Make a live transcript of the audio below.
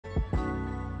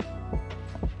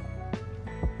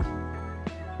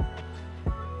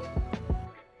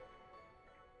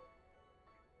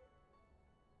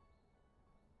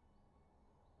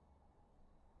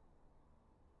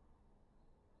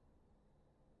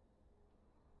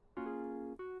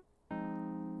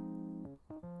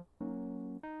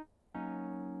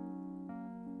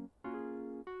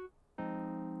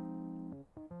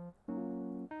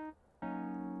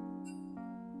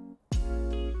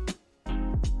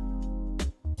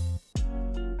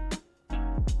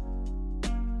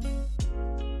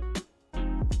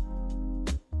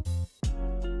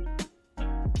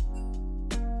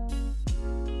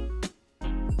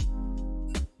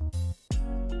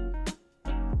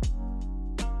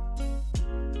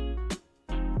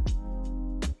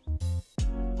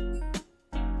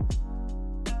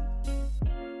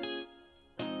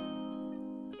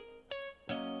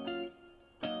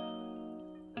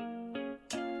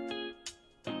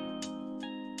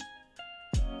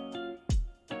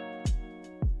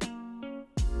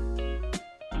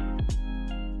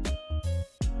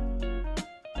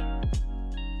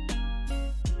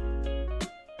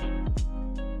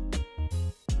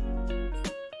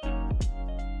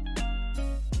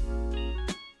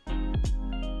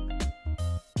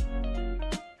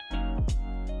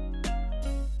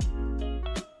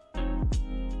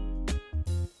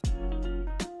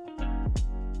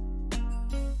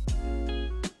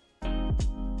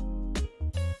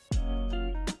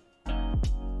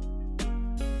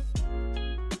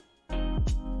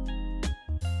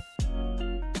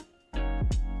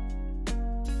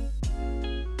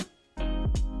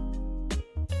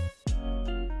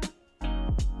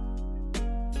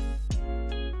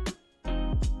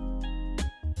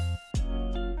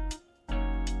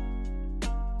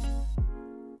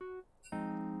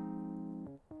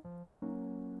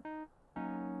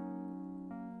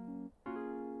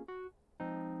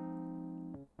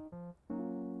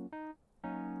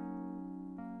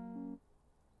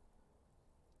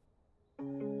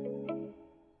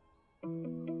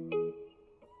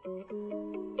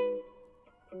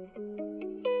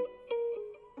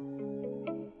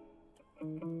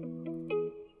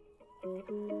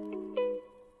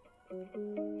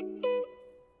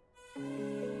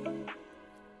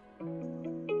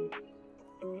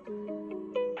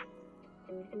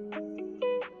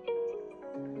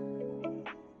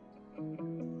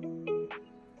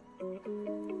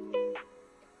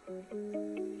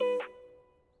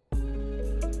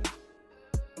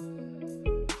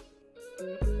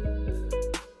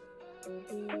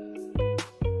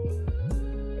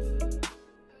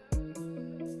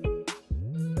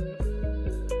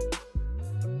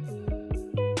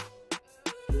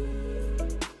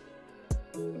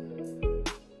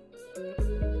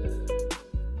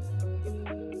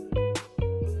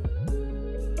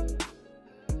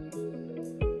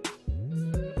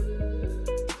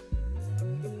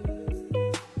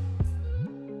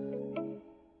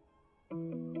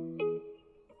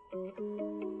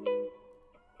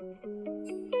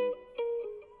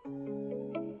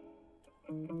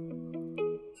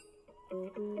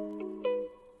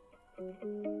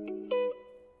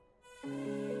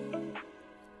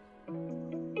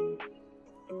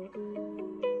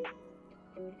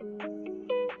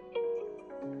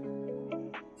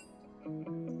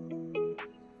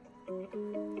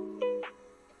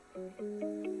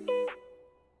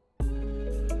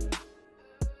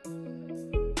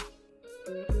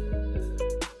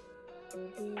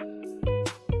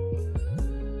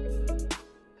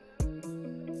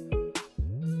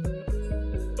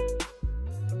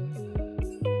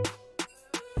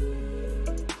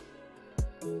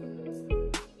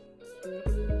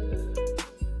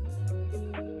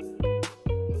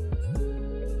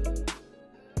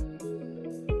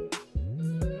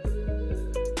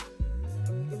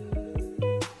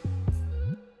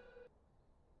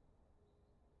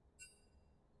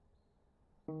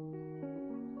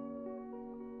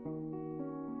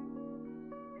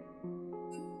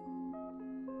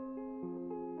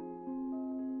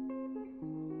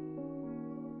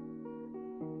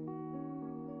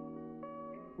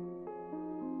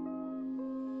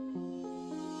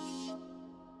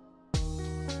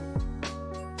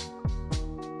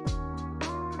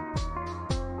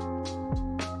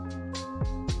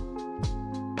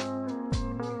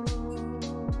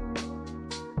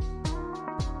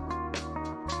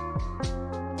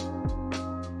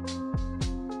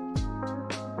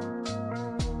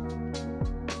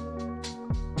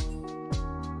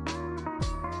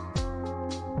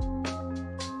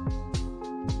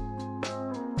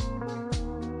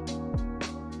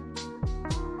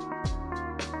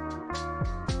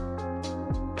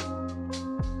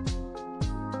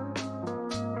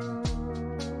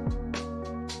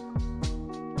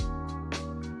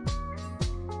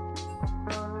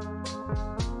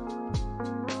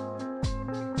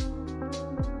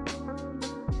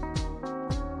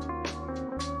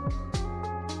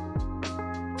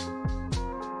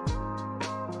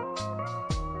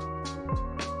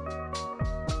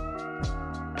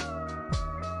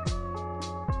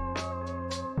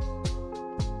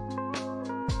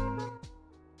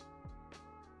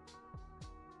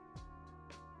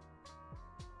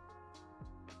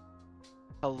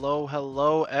Hello,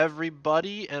 hello,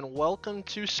 everybody, and welcome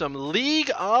to some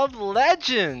League of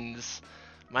Legends.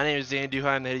 My name is Dan Duhai.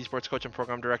 I'm the head esports coach and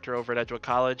program director over at Edgewood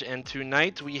College, and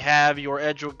tonight we have your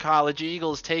Edgewood College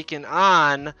Eagles taking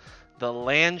on the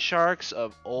Land Sharks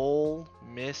of Ole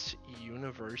Miss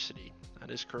University.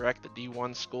 That is correct, the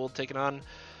D1 school taking on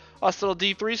us little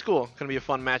D3 school. Going to be a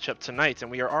fun matchup tonight, and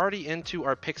we are already into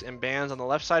our picks and bans. On the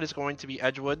left side is going to be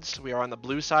Edgewood's. We are on the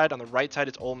blue side. On the right side,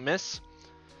 it's Ole Miss.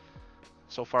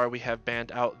 So far, we have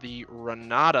banned out the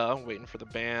Renata, waiting for the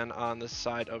ban on the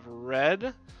side of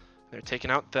red. They're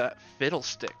taking out the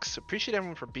Fiddlesticks. Appreciate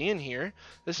everyone for being here.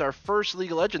 This is our first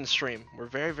League of Legends stream. We're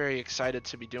very, very excited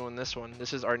to be doing this one.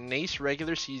 This is our NACE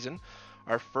regular season,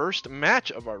 our first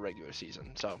match of our regular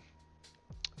season. So,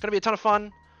 it's going to be a ton of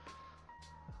fun.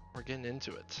 We're getting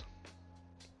into it.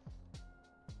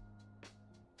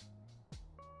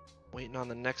 Waiting on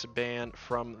the next ban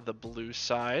from the blue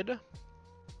side.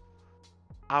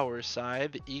 Our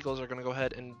side, the Eagles are going to go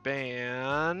ahead and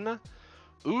ban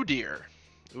Udyr.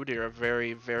 Udyr, a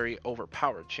very, very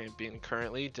overpowered champion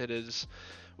currently.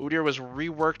 Udyr was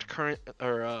reworked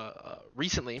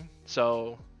recently,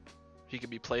 so he could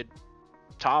be played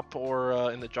top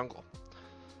or in the jungle.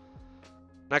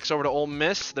 Next, over to Ole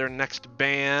Miss. Their next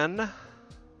ban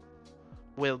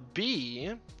will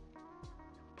be...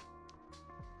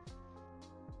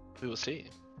 we will see.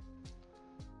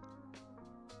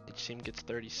 Each team gets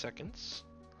 30 seconds.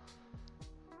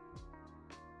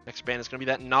 Next ban is going to be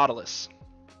that Nautilus.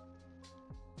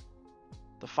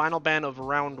 The final ban of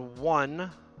round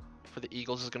 1 for the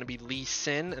Eagles is going to be Lee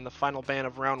Sin, and the final ban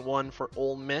of round 1 for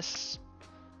Ole Miss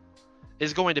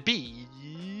is going to be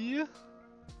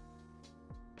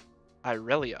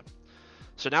Irelia.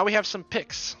 So now we have some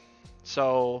picks.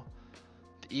 So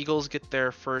the Eagles get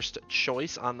their first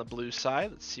choice on the blue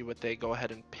side. Let's see what they go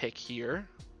ahead and pick here.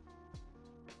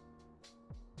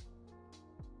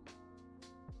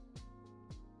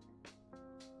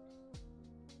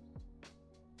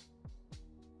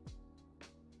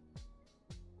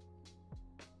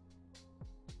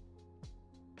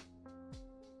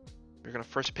 We're going to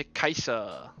first pick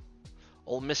Kaisa.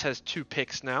 Ole Miss has 2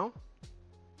 picks now.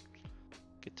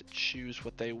 Get to choose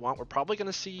what they want. We're probably going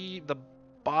to see the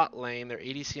bot lane, their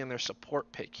ADC, and their support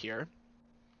pick here.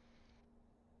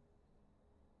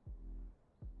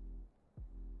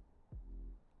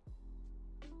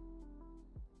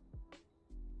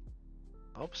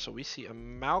 Oh, so we see a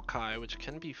Maokai, which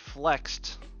can be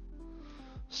flexed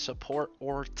support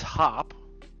or top.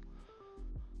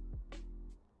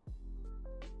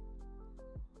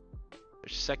 Their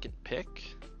second pick,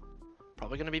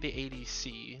 probably going to be the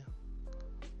ADC.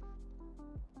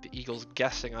 The Eagles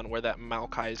guessing on where that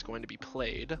Maokai is going to be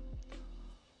played.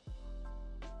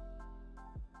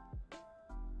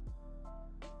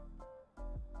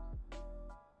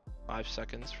 Five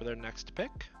seconds for their next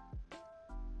pick.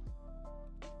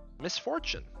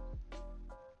 Misfortune.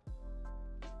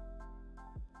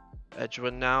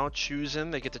 Edgewood now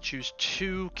choosing. They get to choose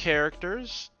 2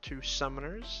 characters, 2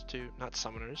 summoners, not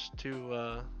summoners,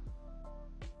 2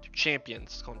 champions.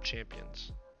 Let's call them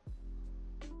champions.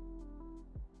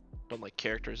 Don't like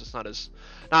characters. It's not as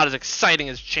exciting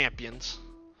as champions.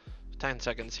 10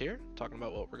 seconds here, talking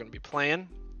about what we're going to be playing.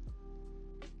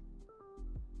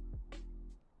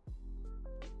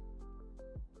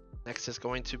 Next is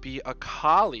going to be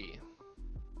Akali.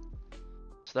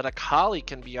 So that Akali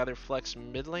can be either flexed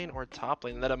mid lane or top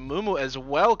lane. That Amumu as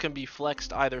well can be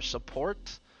flexed either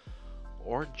support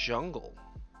or jungle.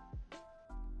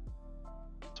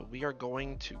 So we are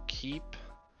going to keep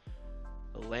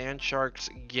the Land Sharks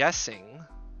guessing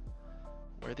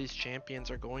where these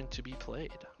champions are going to be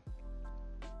played.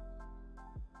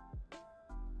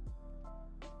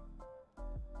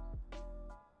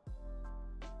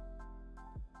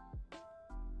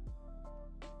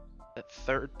 That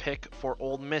third pick for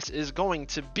Ole Miss is going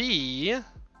to be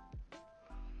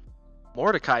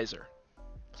Mordekaiser.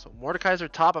 So Mordekaiser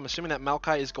top. I'm assuming that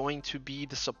Maokai is going to be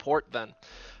the support then.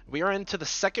 We are into the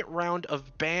second round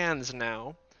of bans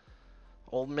now.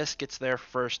 Ole Miss gets their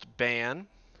first ban.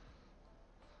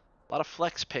 A lot of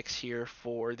flex picks here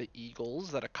for the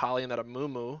Eagles. That Akali and that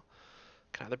Amumu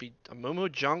can either be Amumu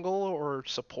jungle or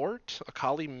support,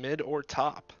 Akali mid or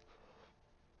top.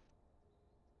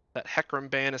 That Hecarim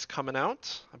ban is coming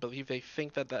out. I believe they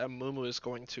think that the Amumu is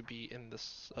going to be in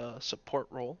this support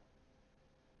role.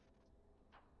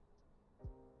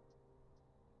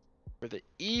 For the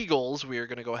Eagles, we are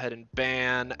going to go ahead and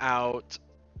ban out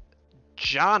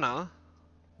Janna.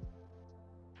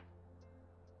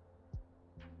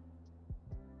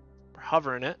 We're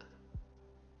hovering it.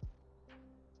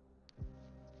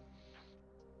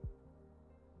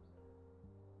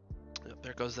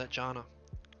 There goes that Janna.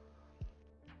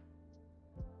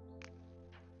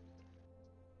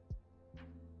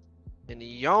 And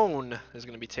Yone is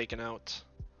going to be taken out.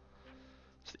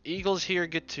 So the Eagles here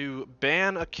get to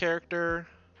ban a character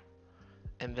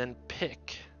and then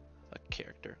pick a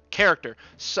character.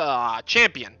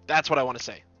 Champion. That's what I want to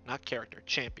say. Not character.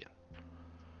 Champion.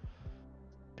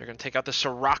 They're going to take out the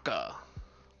Soraka.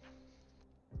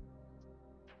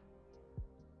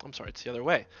 I'm sorry, it's the other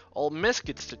way. Ole Miss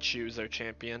gets to choose their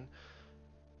champion.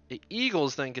 The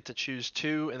Eagles then get to choose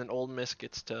two, and then Ole Miss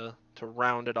gets to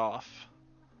round it off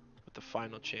with the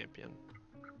final champion.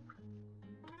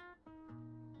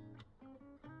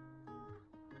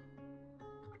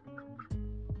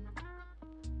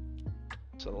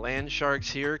 So the Land Sharks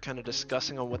here kind of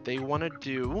discussing on what they want to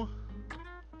do.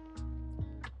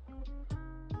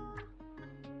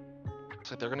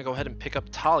 Looks like they're going to go ahead and pick up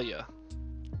Talia.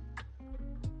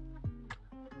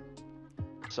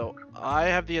 So I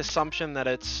have the assumption that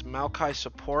it's Maokai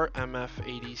support, MF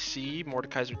ADC,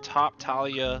 Mordekaiser top,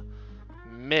 Talia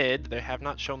mid. They have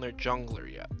not shown their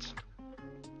jungler yet.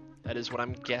 That is what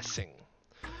I'm guessing.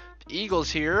 The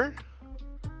Eagles here,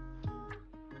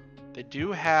 they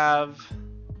do have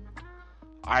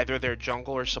either their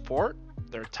jungle or support,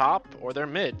 their top, or their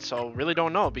mid. So really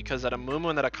don't know because that Amumu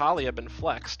and that Akali have been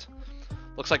flexed.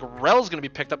 Looks like Rel's going to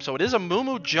be picked up. So it is a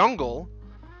Amumu jungle.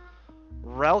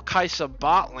 Rel Kaisa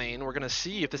bot lane. We're going to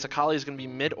see if this Akali is going to be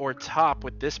mid or top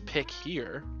with this pick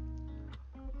here.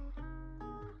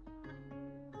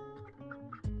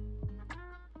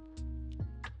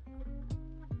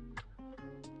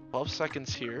 "12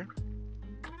 seconds here.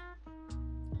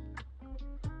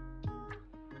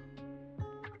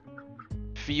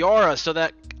 Fiora, so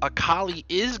that Akali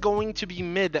is going to be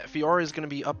mid, that Fiora is going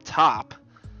to be up top.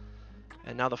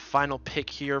 And now the final pick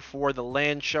here for the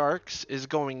Land Sharks is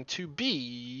going to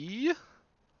be...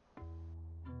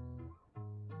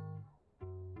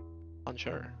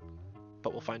 unsure,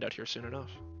 but we'll find out here soon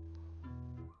enough.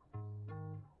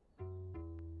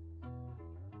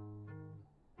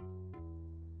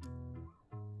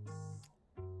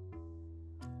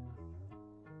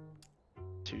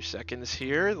 Seconds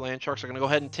here. Land Sharks are going to go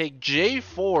ahead and take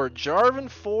J4, Jarvan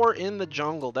 4 in the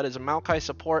jungle. That is a Maokai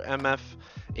support, MF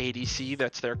ADC.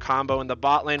 That's their combo in the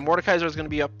bot lane. Mordekaiser is going to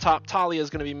be up top, Talia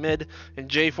is going to be mid, and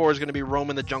J4 is going to be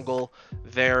roaming the jungle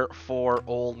there for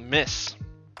Ole Miss.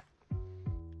 I'm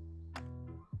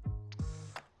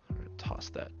going to toss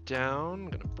that down. I'm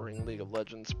going to bring League of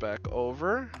Legends back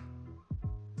over.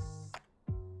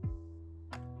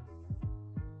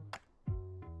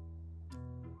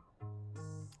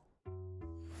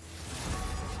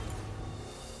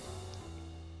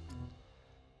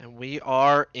 We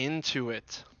are into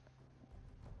it.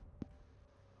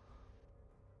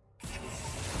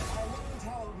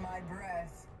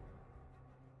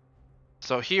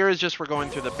 So here is just we're going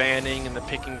through the banning and the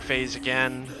picking phase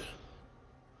again.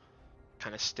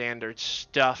 Kind of standard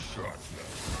stuff.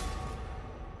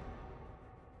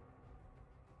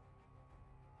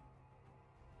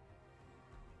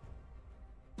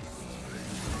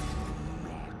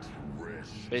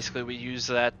 Basically, we use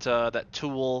that that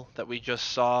tool that we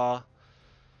just saw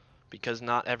because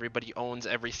not everybody owns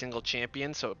every single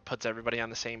champion, so it puts everybody on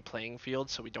the same playing field,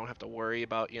 so we don't have to worry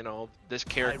about, you know, this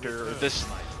character or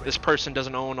this person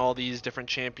doesn't own all these different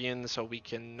champions, so we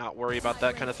can not worry about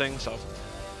that kind of thing. So,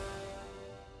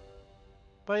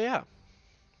 but yeah,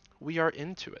 we are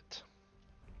into it.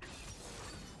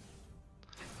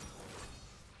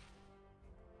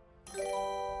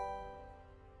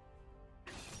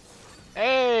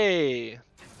 Hey!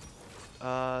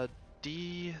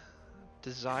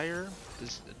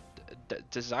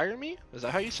 Desire me? Is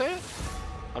that how you say it?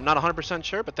 I'm not 100%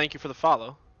 sure, but thank you for the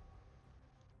follow.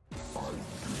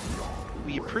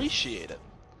 We appreciate it.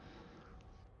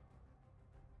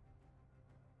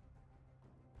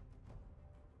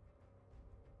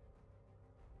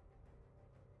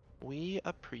 We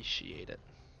appreciate it.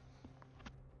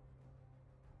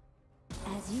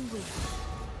 As you wish.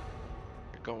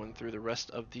 Going through the rest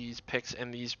of these picks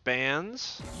and these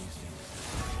bans.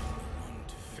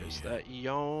 There's that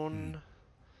Yone,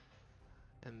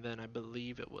 and then I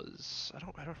believe it was I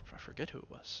forget who it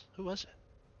was. Who was it?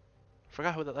 I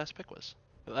forgot who that last pick was.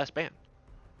 The last ban.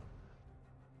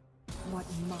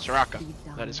 Soraka.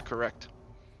 That is correct.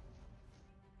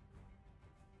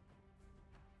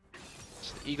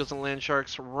 So the Eagles and Land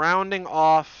Sharks rounding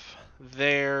off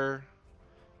their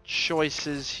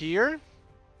choices here.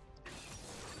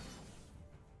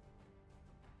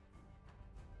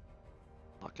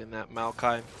 Lock in that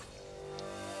Maokai.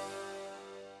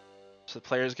 So the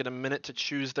players get a minute to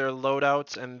choose their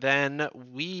loadouts, and then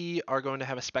we are going to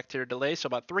have a spectator delay. So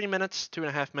about 3 minutes,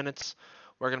 2.5 minutes,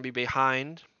 we're going to be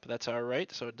behind, but that's all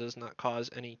right. So it does not cause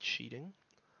any cheating.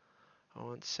 I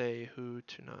won't say who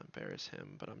to not embarrass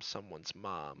him, but I'm someone's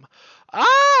mom.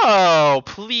 Oh,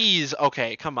 please.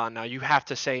 Okay, come on now. You have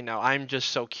to say no. I'm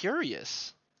just so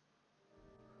curious.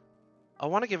 I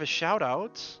want to give a shout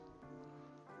out.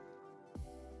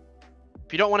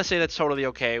 If you don't want to say, that's totally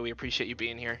okay. We appreciate you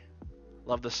being here.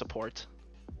 Love the support.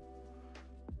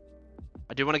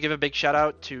 I do want to give a big shout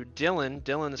out to Dylan.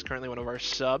 Dylan is currently one of our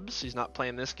subs. He's not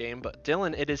playing this game, but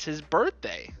Dylan, it is his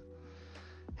birthday.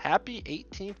 Happy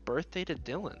 18th birthday to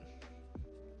Dylan.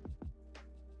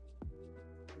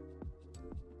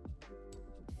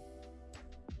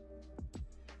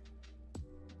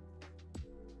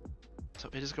 So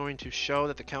it is going to show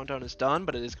that the countdown is done,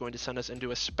 but it is going to send us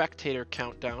into a spectator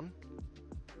countdown.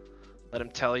 Let him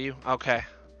tell you. Okay.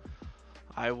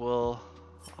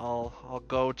 I'll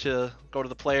go to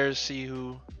the players, see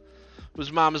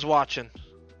whose mom is watching.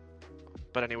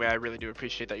 But anyway, I really do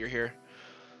appreciate that you're here.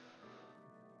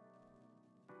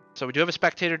 So we do have a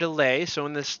spectator delay. So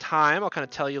in this time, I'll kind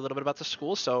of tell you a little bit about the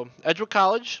school. So Edgewood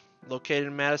College, located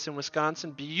in Madison,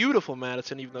 Wisconsin. Beautiful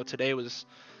Madison, even though today was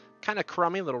kind of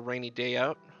crummy, a little rainy day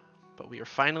out. But we are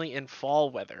finally in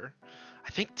fall weather. I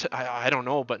think, I don't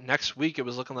know, but next week it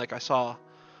was looking like I saw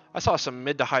some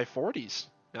mid to high 40s.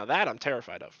 Now that I'm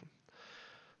terrified of.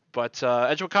 But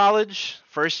Edgewood College,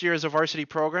 first year as a varsity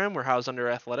program. We're housed under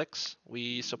athletics.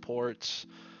 We support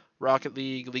Rocket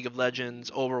League, League of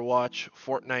Legends, Overwatch,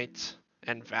 Fortnite,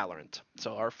 and Valorant.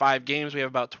 So our 5 games, we have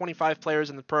about 25 players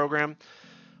in the program.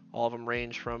 All of them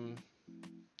range from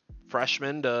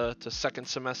freshmen to second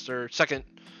semester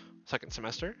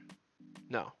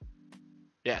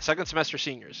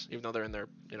seniors, even though they're in their,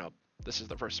 this is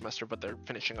the first semester, but they're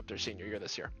finishing up their senior year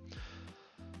this year.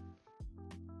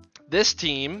 This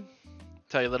team,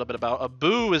 tell you a little bit about,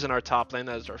 Abu is in our top lane.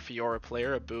 That is our Fiora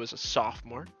player. Abu is a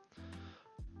sophomore.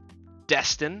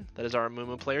 Destin, that is our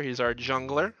Amumu player. He's our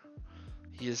jungler.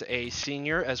 He is a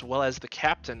senior as well as the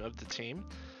captain of the team.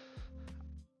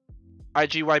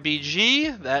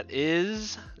 IGYBG, that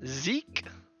is Zeke,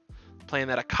 playing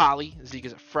that Akali. Zeke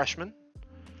is a freshman.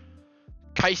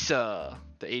 Kaisa,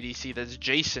 the ADC, that's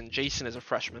Jason. Jason is a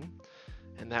freshman.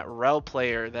 And that Rel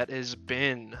player, that is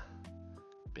Ben.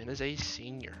 Ben is a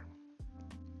senior.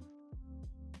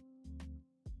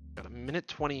 Got a minute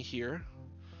 20 here.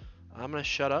 I'm going to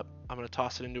shut up. I'm going to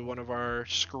toss it into one of our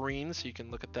screens so you can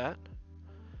look at that.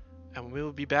 And we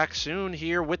will be back soon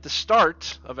here with the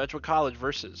start of Edgewood College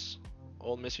versus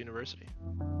Ole Miss University.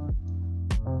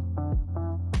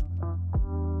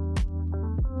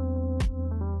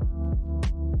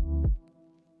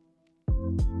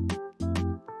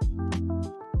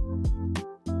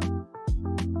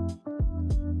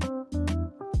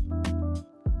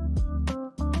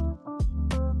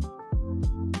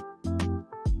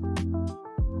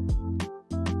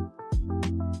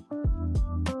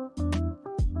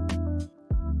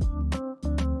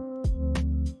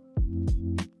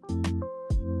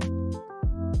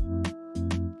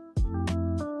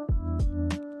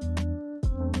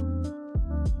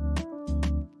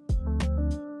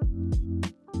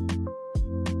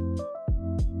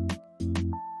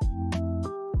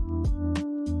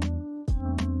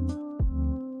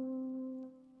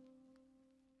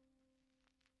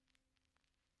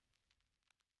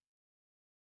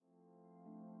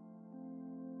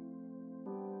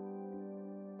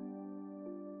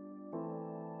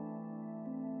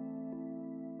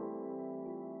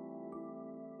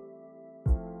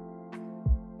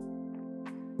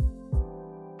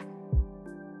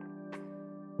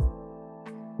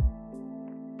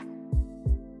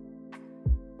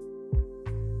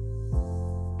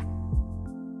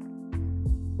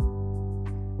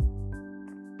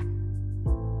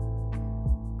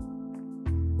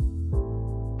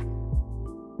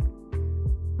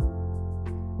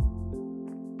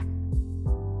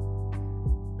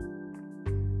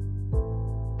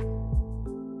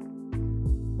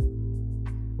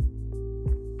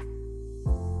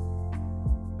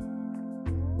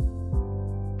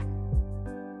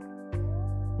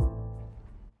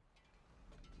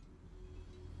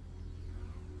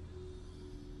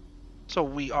 So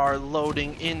we are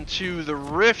loading into the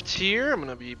Rift here. I'm going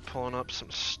to be pulling up some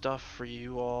stuff for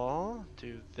you all.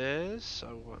 Do this.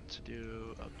 I want to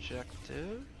do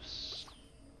objectives.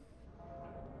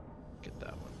 Get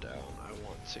that one down. I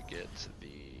want to get the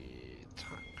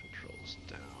time controls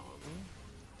down.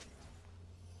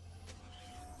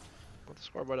 Put the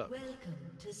scoreboard up. Welcome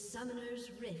to Summoner's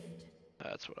Rift.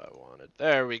 That's what I wanted.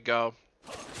 There we go.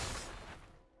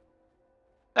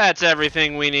 That's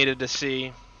everything we needed to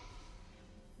see.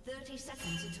 30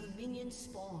 seconds until minions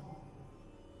spawn.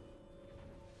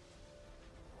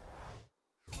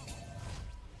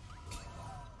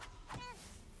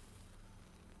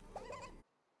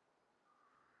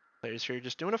 Players here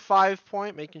just doing a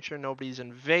 5-point, making sure nobody's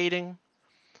invading.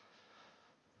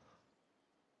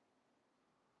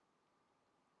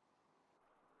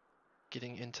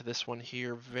 Getting into this one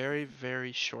here very,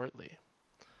 very shortly.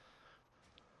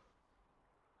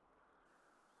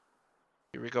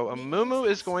 Here we go. Amumu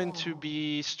is going to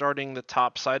be starting the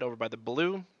top side over by the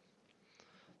blue.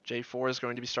 J4 is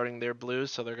going to be starting their blue,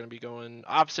 so they're going to be going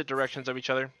opposite directions of each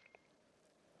other.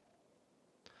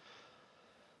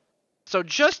 So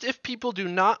just if people do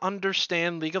not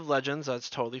understand League of Legends, that's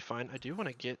totally fine. I do want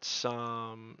to get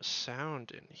some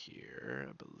sound in here.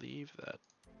 I believe that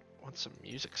I want some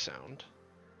music sound.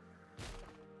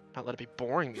 Not let it be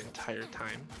boring the entire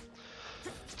time.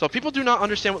 So people do not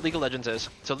understand what League of Legends is.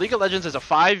 So League of Legends is a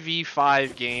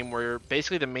 5v5 game where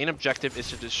basically the main objective is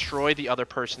to destroy the other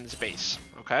person's base,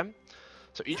 okay?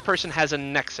 So each person has a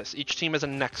nexus. Each team has a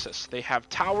nexus. They have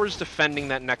towers defending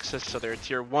that nexus, so they're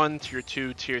tier 1, tier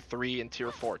 2, tier 3, and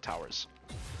tier 4 towers.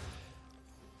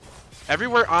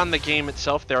 Everywhere on the game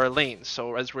itself, there are lanes.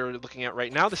 So as we're looking at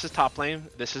right now, this is top lane,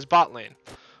 this is bot lane.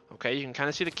 Okay, you can kind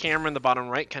of see the camera in the bottom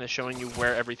right kind of showing you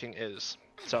where everything is.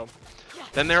 So,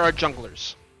 then there are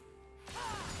junglers.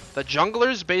 The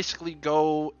junglers basically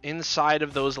go inside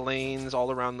of those lanes,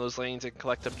 all around those lanes, and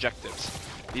collect objectives.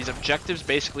 These objectives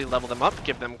basically level them up,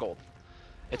 give them gold.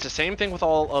 It's the same thing with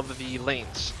all of the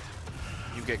lanes.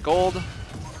 You get gold,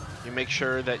 you make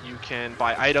sure that you can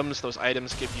buy items, those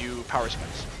items give you power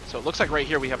spikes. So it looks like right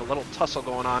here we have a little tussle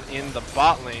going on in the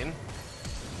bot lane.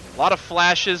 A lot of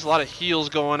flashes, a lot of heals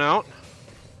going out.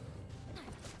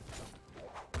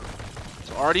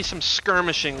 So already some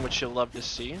skirmishing, which you'll love to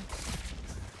see.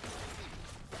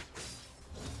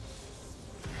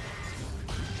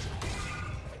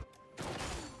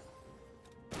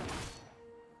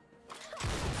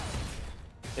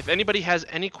 If anybody has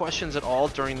any questions at all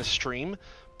during the stream,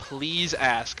 please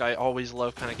ask. I always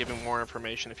love kind of giving more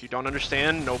information. If you don't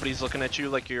understand, nobody's looking at you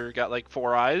like you're got like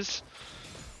 4 eyes.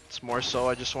 It's more so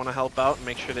I just want to help out and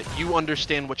make sure that you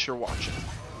understand what you're watching.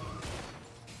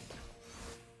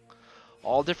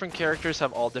 All different characters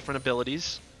have all different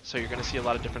abilities, so you're going to see a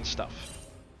lot of different stuff.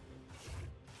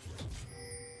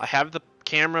 I have the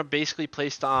camera basically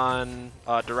placed on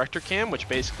director cam, which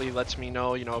basically lets me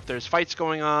know, if there's fights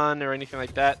going on or anything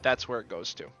like that, that's where it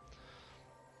goes to.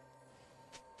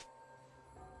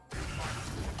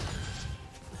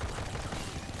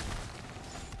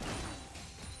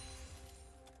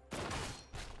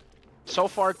 So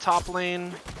far, top lane.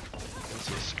 You can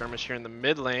see a skirmish here in the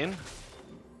mid lane.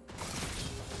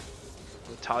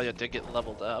 Natalia did get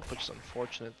leveled up, which is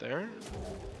unfortunate there.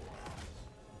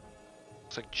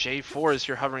 Looks like J4 is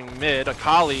here hovering mid.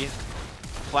 Akali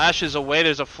flashes away.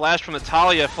 There's a flash from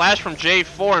Natalia. Flash from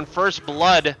J4, and First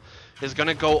Blood is going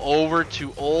to go over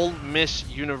to Ole Miss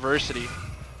University.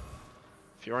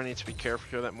 Fiora needs to be careful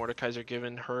here. That Mordekaiser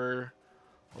giving her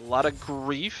a lot of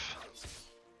grief.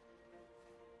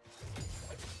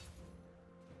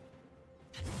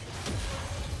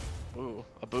 Ooh,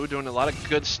 Abu doing a lot of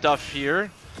good stuff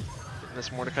here. This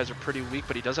Mordekaiser pretty weak,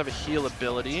 but he does have a heal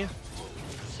ability.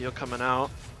 Heal coming out.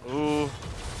 Ooh,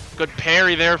 good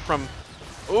parry there from.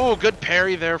 Ooh, good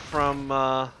parry there from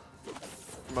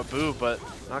Abu, but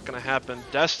not gonna happen.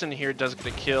 Destin here does get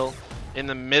a kill in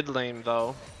the mid lane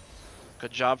though.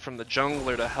 Good job from the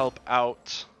jungler to help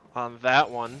out on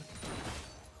that one.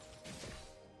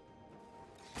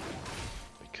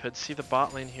 Could see the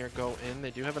bot lane here go in. They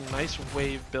do have a nice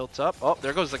wave built up. Oh,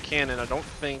 there goes the cannon. I don't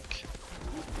think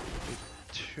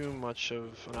too much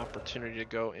of an opportunity to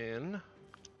go in.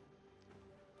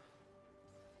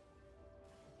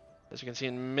 As you can see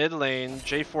in mid lane,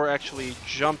 J4 actually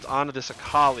jumped onto this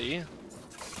Akali.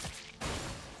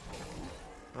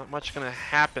 Not much gonna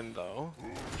happen though.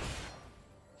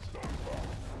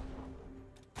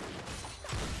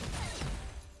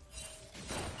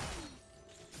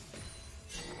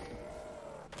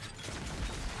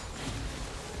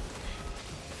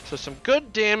 So some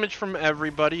good damage from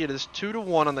everybody. It is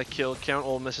 2-1 on the kill count.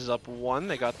 Ole Miss is up 1.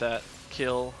 They got that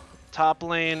kill top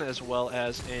lane as well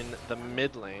as in the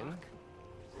mid lane.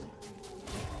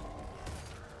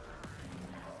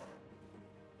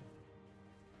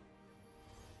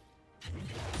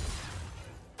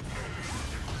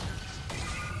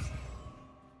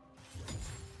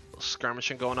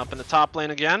 Skirmishing going up in the top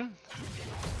lane again.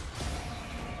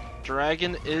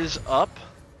 Dragon is up.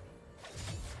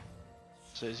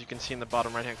 So as you can see in the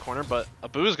bottom right hand corner, but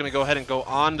Abu is going to go ahead and go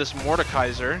on this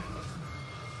Mordekaiser.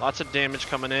 Lots of damage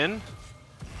coming in.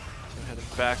 Go ahead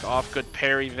and back off. Good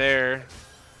parry there.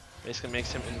 Basically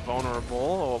makes him invulnerable.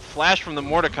 Oh, flash from the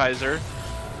Mordekaiser.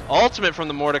 Ultimate from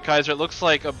the Mordekaiser. It looks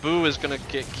like Abu is going to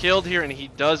get killed here, and he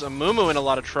does. Amumu in a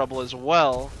lot of trouble as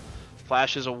well.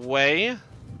 Flashes away.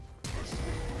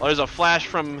 Oh, there's a flash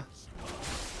from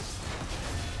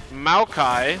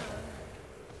Maokai.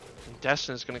 And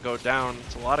Destin is going to go down.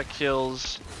 It's a lot of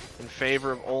kills in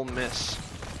favor of Ole Miss.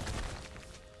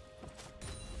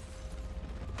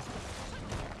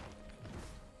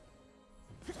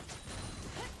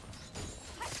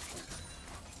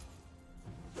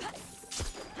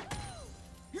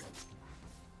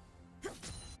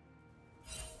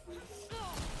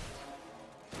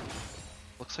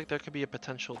 Looks like there could be a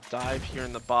potential dive here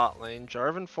in the bot lane.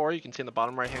 Jarvan 4, you can see in the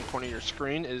bottom right hand corner of your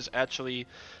screen, is actually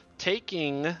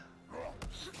taking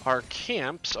our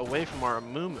camps away from our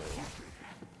Amumu.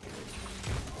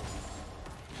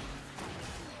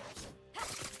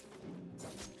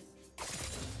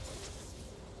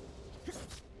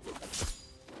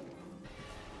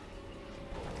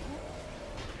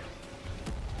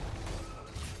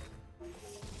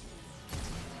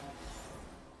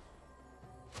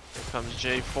 Comes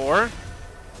J4.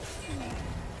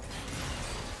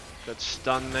 Good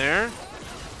stun there.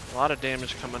 A lot of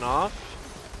damage coming off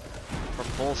from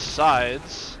both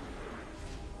sides.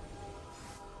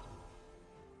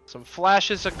 Some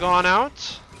flashes have gone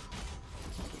out.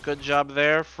 Good job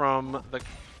there from the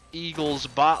Eagles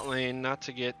bot lane not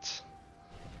to get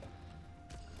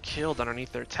killed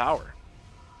underneath their tower.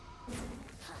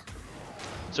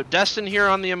 So Destin here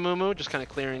on the Amumu, just kind of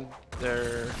clearing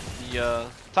the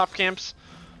top camps.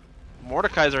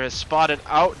 Mordekaiser has spotted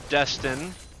out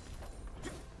Destin.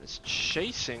 It's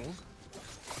chasing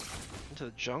into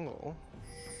the jungle.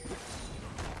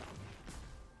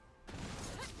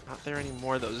 Not there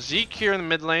anymore though. Zeke here in the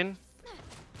mid lane.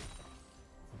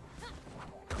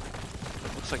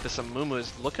 Looks like this Amumu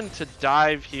is looking to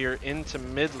dive here into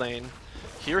mid lane.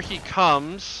 Here he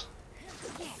comes.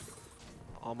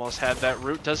 Almost had that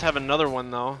root. Does have another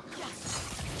one though.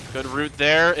 Good root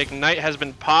there. Ignite has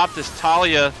been popped as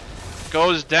Talia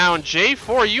goes down.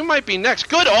 J4, you might be next.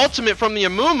 Good ultimate from the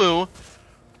Amumu.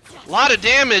 A lot of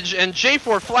damage, and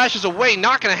J4 flashes away.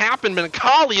 Not going to happen, but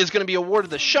Kali is going to be awarded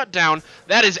the shutdown.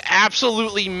 That is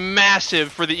absolutely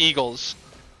massive for the Eagles.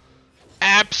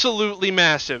 Absolutely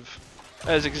massive.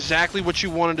 That is exactly what you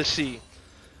wanted to see.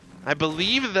 I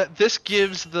believe that this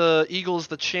gives the Eagles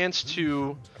the chance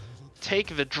to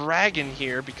take the dragon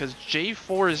here because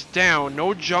J4 is down.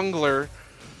 No jungler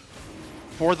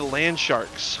for the Land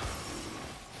Sharks.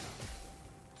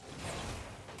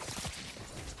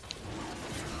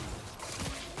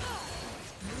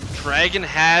 Dragon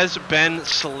has been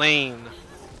slain.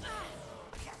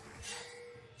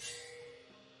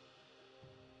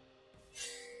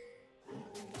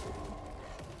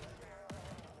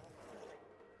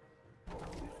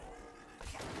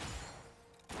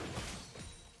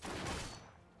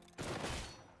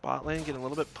 Bot lane getting a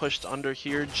little bit pushed under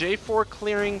here. J4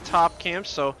 clearing top camp,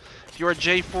 so if you're a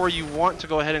J4, you want to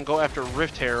go ahead and go after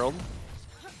Rift Herald.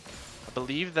 I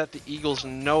believe that the Eagles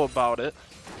know about it.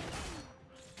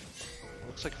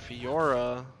 Looks like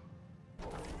Fiora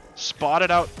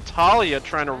spotted out Talia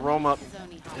trying to roam up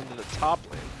into the top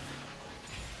lane.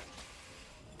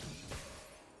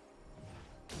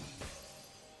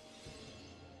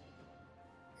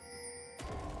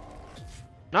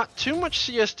 Not too much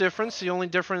CS difference. The only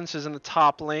difference is in the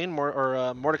top lane.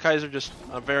 Mordekaiser just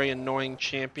a very annoying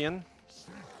champion.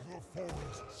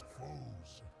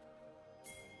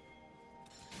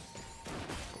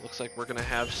 Looks like we're gonna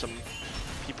have some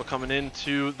people coming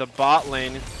into the bot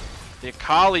lane. The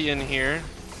Akali in here.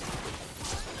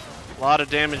 A lot of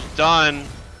damage done.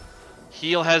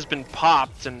 Heal has been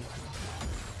popped and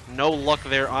no luck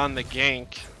there on the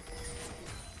gank.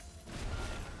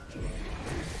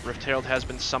 Rift Herald has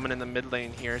been summoned in the mid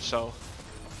lane here, so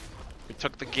we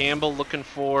took the gamble looking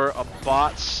for a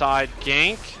bot side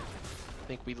gank. I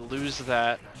think we lose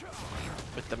that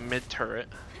with the mid turret.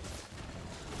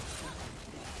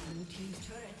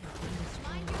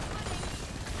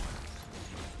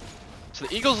 So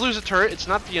the Eagles lose a turret. It's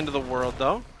not the end of the world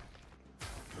though,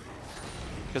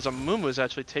 because Amumu is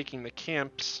actually taking the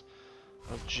camps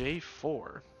of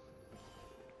J4.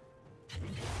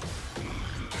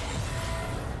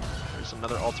 There's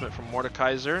another ultimate from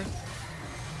Mordekaiser.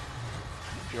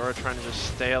 Fiora trying to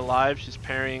just stay alive. She's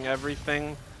parrying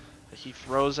everything that he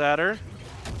throws at her.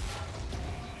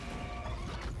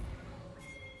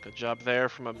 Good job there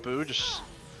from Abu, just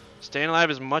staying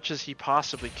alive as much as he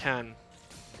possibly can.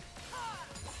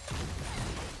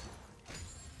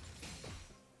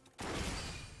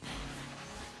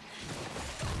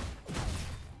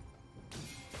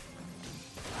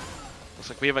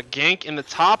 like we have a gank in the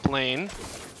top lane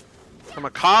from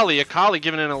Akali. Akali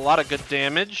giving in a lot of good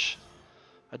damage.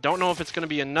 I don't know if it's going to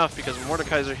be enough because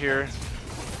Mordekaiser here.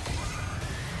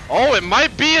 Oh, it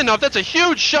might be enough. That's a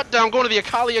huge shutdown going to the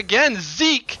Akali again.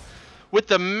 Zeke with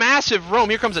the massive roam.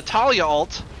 Here comes a Talia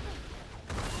ult.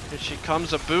 Here she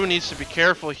comes. Abu needs to be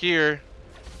careful here.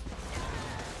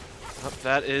 Oh,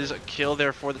 that is a kill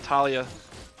there for the Talia.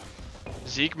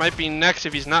 Zeke might be next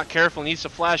if he's not careful. Needs to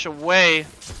flash away.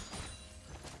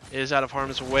 Is out of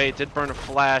harm's way. Did burn a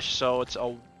flash, so it's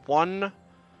a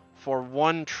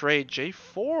 1-for-1 trade.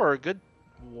 J4, good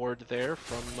ward there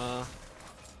from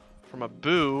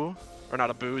Abu, or not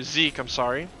Abu, Zeke. I'm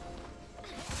sorry.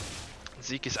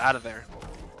 Zeke is out of there.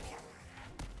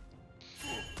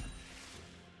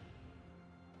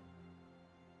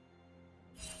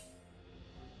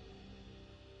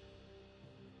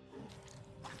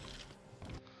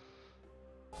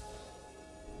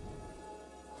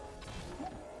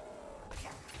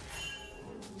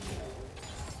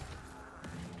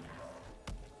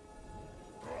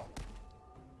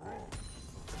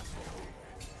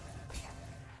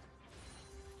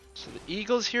 So the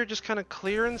Eagles here just kind of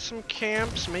clearing some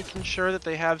camps, making sure that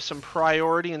they have some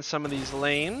priority in some of these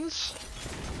lanes.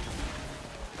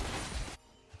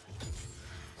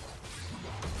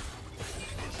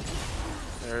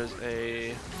 There's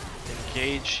a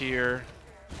engage here.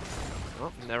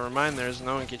 Oh, never mind, there's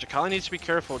no engage. Akali needs to be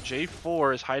careful.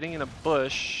 J4 is hiding in a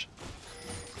bush.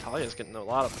 Talia's getting a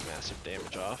lot of massive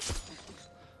damage off.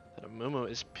 Mumu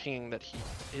is pinging that he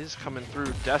is coming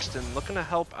through. Destin looking to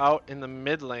help out in the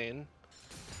mid lane.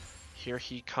 Here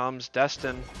he comes,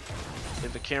 Destin.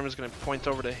 If the camera's going to point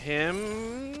over to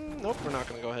him. Nope, we're not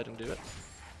going to go ahead and do it.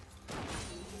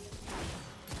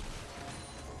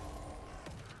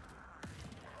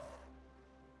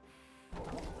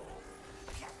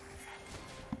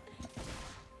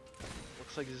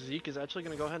 Looks like Zeke is actually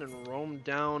going to go ahead and roam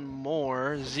down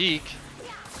more. Zeke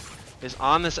is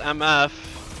on this MF.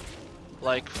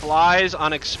 Like flies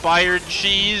on expired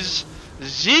cheese.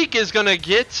 Zeke is gonna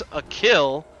get a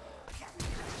kill.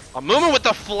 Amumu with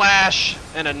the flash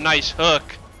and a nice hook.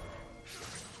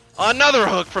 Another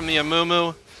hook from the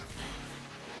Amumu.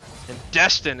 And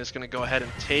Destin is gonna go ahead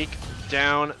and take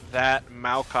down that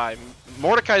Maokai.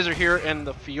 Mordekaiser here and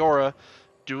the Fiora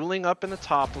dueling up in the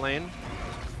top lane.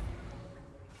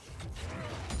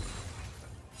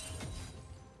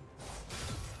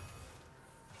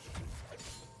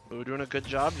 We're doing a good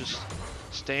job just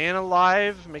staying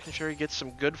alive, making sure he gets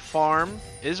some good farm.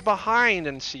 Is behind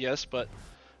in CS, but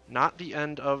not the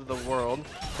end of the world.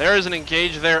 There is an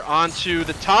engage there onto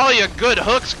the Talia. Good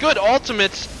hooks, good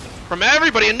ultimates from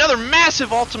everybody. Another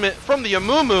massive ultimate from the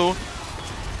Amumu.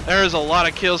 There's a lot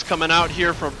of kills coming out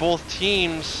here for both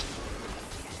teams.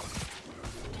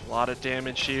 A lot of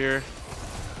damage here.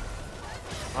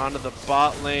 Onto the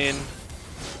bot lane.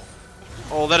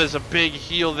 Oh, that is a big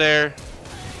heal there.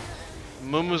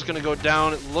 Mumu's gonna go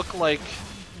down. It looked like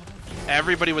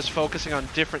everybody was focusing on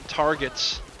different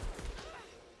targets.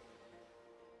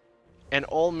 And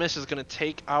Ole Miss is gonna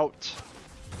take out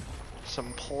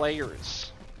some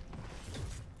players.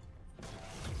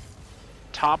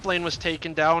 Top lane was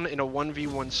taken down in a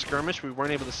 1v1 skirmish. We weren't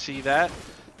able to see that.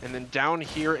 And then down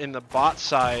here in the bot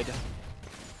side,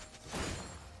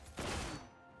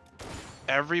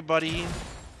 everybody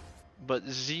but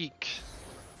Zeke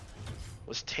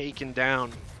was taken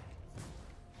down.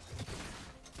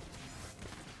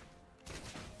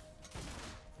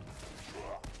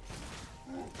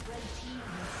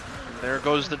 And there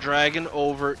goes the dragon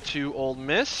over to Ole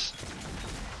Miss.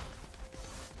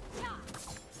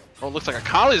 Oh, it looks like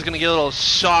Akali is going to get a little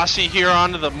saucy here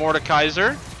onto the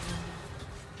Mordekaiser.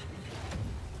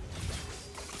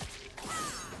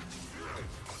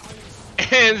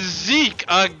 And Zeke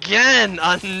again,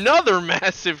 another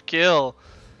massive kill.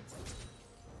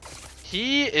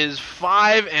 He is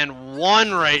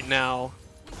 5-1 right now.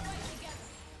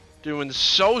 Doing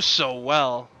so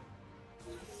well.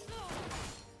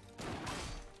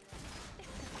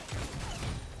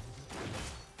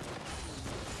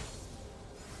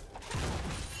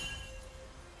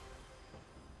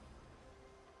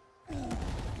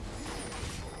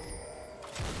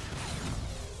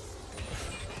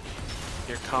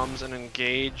 Here comes an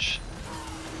engage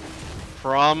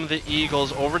from the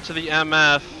Eagles over to the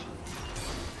MF.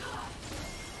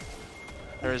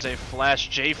 There is a flash.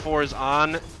 J4 is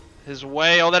on his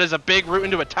way. Oh, that is a big route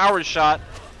into a tower shot.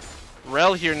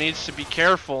 Rel here needs to be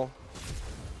careful.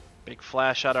 Big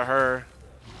flash out of her.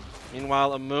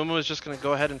 Meanwhile, Amumu is just going to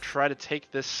go ahead and try to take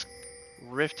this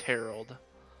Rift Herald.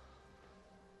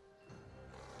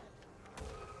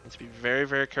 Let's be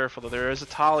very careful though. There is a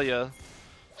Talia.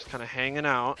 Just kind of hanging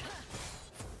out.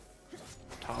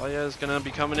 Talia is going to be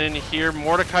coming in here.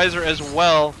 Mordekaiser as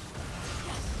well.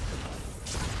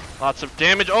 Lots of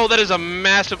damage. Oh, that is a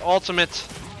massive ultimate.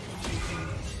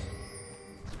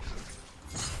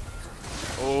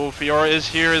 Oh, Fiora is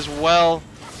here as well.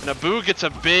 And Abu gets a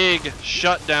big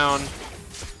shutdown.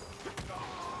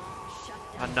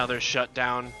 Another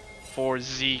shutdown for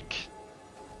Zeke.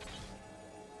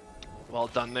 Well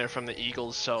done there from the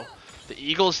Eagles. So the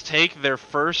Eagles take their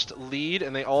first lead,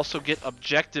 and they also get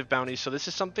objective bounties. So this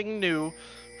is something new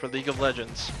for League of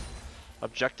Legends.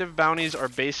 Objective bounties are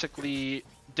basically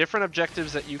different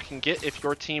objectives that you can get if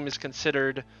your team is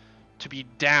considered to be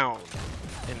down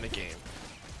in the game.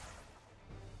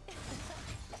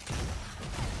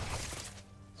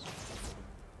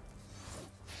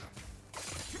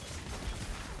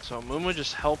 So Mumu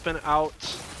just helping out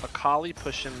Akali,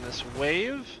 pushing this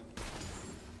wave.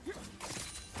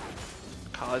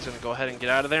 Akali's gonna go ahead and get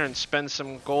out of there and spend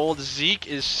some gold. Zeke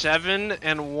is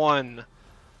 7-1.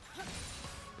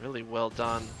 Really well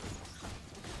done.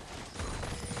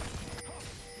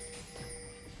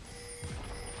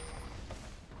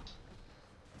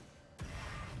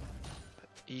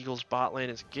 Eagles bot lane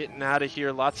is getting out of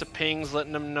here. Lots of pings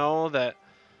letting them know that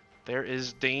there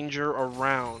is danger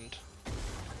around.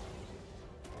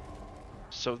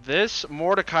 So this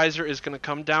Mordekaiser is going to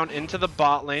come down into the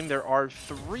bot lane. There are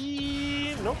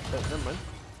three... Nope, never mind.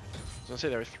 I was going to say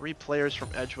there are 3 players from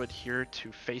Edgewood here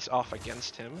to face off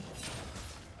against him.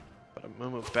 But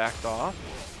Amumu backed off.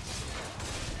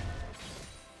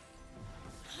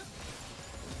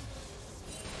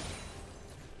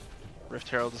 Rift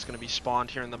Herald is going to be spawned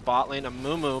here in the bot lane.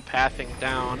 Amumu pathing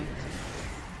down.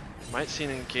 Might see an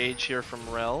engage here from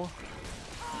Rel.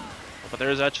 But there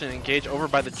is actually an engage over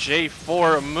by the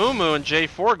J4. Amumu and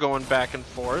J4 going back and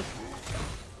forth.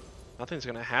 Nothing's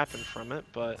going to happen from it,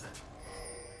 but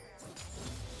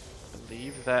I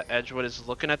believe that Edgewood is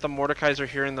looking at the Mordekaiser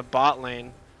here in the bot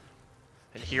lane.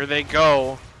 And here they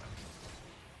go.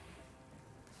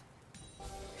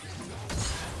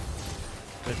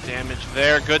 Good damage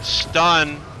there. Good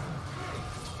stun.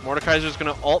 Mordekaiser's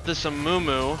going to ult this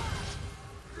Amumu.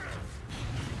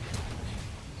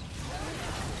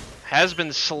 Has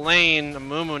been slain.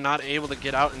 Amumu not able to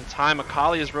get out in time.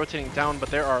 Akali is rotating down, but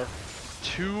there are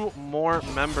 2 more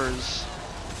members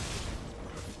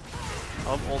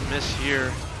of Ole Miss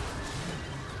here.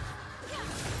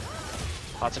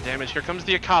 Lots of damage. Here comes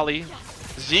the Akali.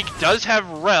 Zeke does have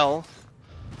Rel.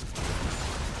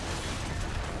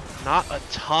 Not a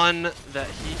ton that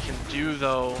he can do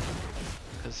though,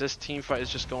 because this team fight is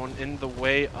just going in the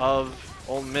way of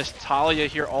Ole Miss. Talia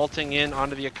here ulting in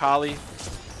onto the Akali.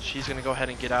 She's going to go ahead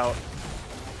and get out.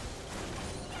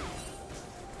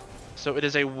 So it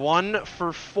is a 1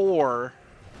 for 4.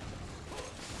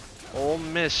 Ole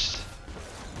Miss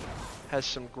has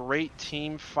some great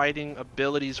team fighting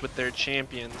abilities with their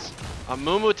champions.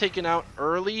 Amumu taken out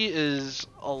early is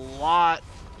a lot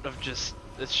of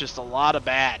it's just a lot of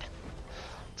bad.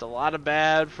 It's a lot of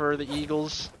bad for the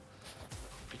Eagles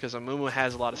because Amumu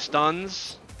has a lot of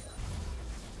stuns.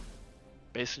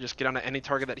 Basically just get onto any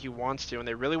target that he wants to, and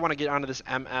they really want to get onto this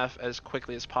MF as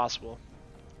quickly as possible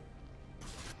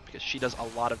because she does a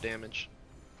lot of damage.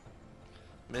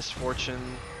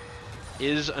 Misfortune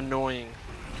is annoying.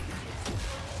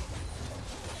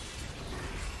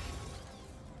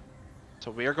 So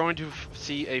we are going to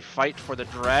see a fight for the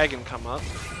dragon come up.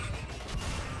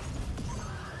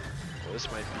 Oh, this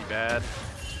might be bad.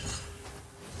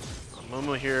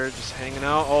 Amumu here just hanging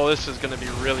out. Oh, this is going to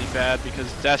be really bad because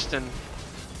Destin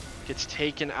gets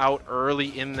taken out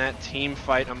early in that team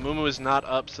fight. Amumu is not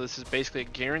up, so this is basically a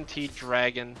guaranteed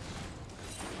dragon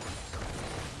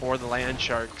for the Land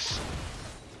Sharks.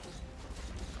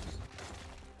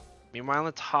 Meanwhile, in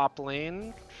the top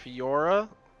lane, Fiora,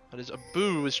 that is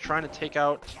Abu, is trying to take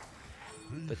out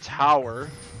the tower.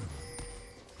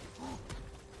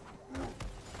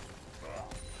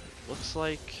 Looks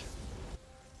like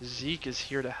Zeke is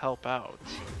here to help out.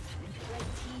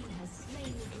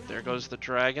 There goes the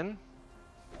dragon.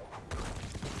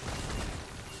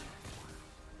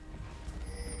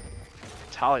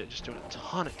 Talia just doing a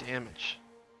ton of damage.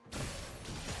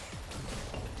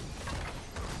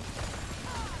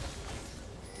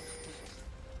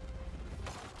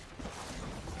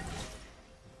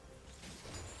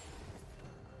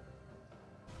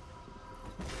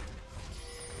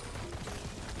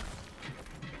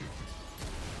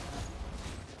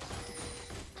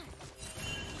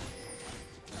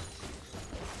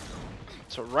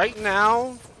 So right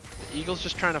now, the Eagles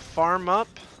just trying to farm up,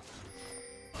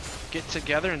 get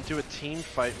together and do a team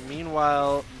fight.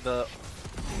 Meanwhile, the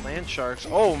Land Sharks.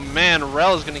 Oh man,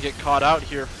 Rel is going to get caught out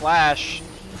here. Flash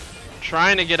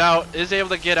trying to get out, is able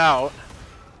to get out.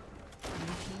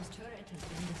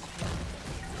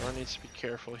 Rel needs to be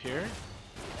careful here.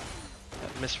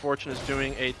 That Misfortune is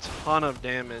doing a ton of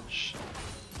damage.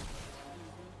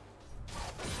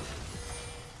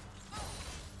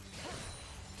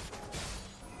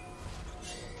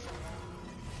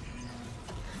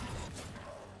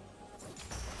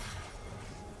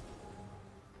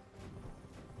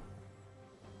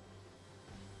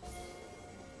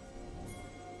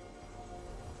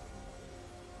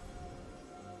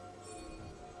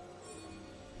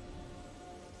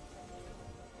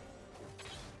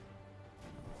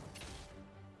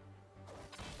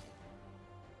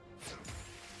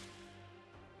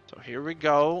 So here we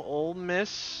go. Ole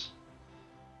Miss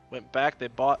went back. They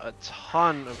bought a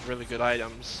ton of really good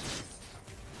items.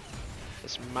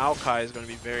 This Maokai is going to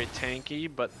be very tanky,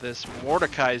 but this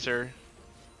Mordekaiser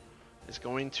is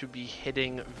going to be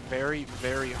hitting very,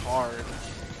 very hard.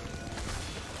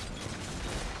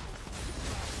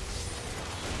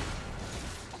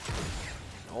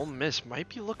 Ole Miss might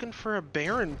be looking for a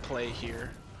Baron play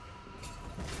here.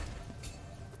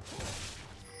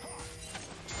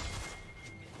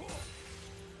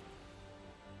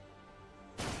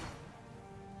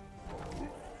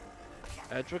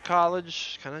 Edgewood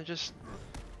College kind of just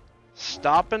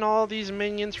stopping all these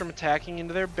minions from attacking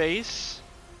into their base.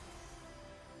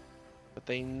 But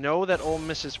they know that Ole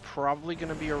Miss is probably going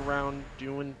to be around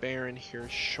doing Baron here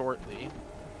shortly.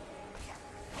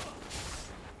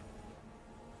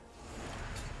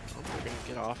 Oh, we're going to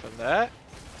get off of that.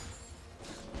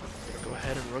 Go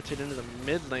ahead and rotate into the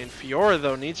mid lane. Fiora,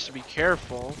 though, needs to be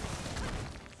careful.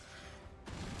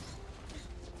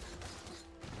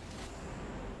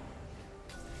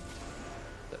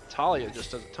 Talia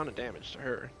just does a ton of damage to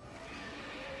her.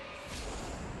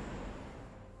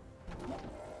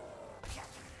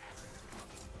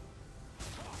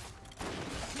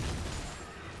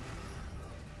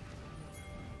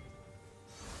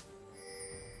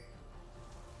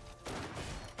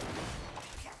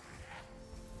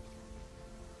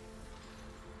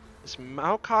 This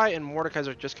Maokai and Mordekaiser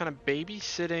are just kind of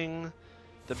babysitting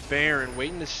the Baron,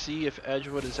 waiting to see if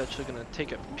Edgewood is actually going to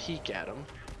take a peek at him.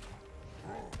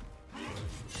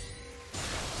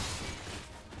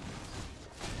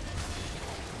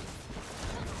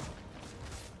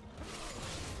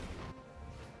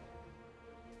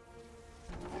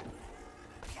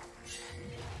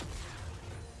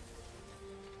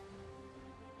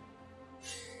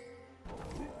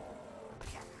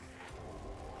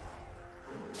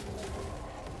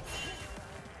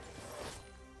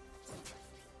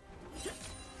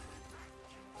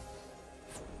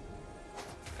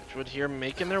 Edgewood here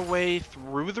making their way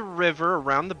through the river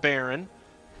around the Baron.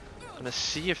 Gonna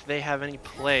see if they have any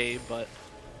play, but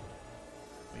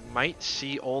we might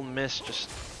see Ole Miss just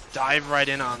dive right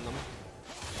in on them.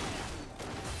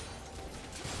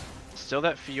 Still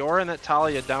that Fiora and that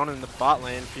Talia down in the bot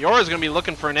lane. Fiora's gonna be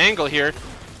looking for an angle here.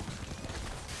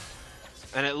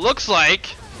 And it looks like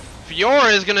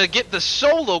Fiora is gonna get the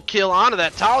solo kill onto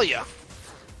that Talia.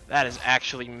 That is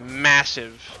actually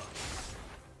massive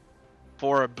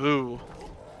for a Boo.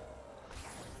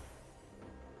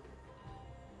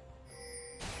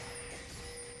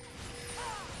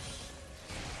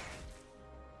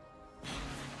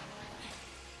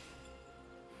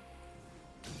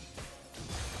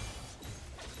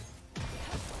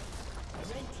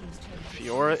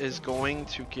 Fiora is going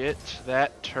to get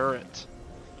that turret.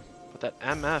 But that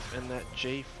MF and that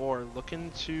J4 looking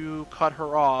to cut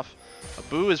her off.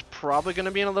 Abu is probably going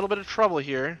to be in a little bit of trouble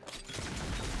here.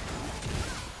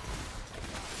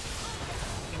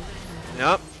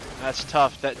 Yep, that's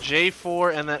tough. That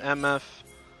J4 and that MF.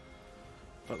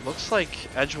 But looks like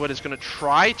Edgewood is going to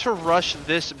try to rush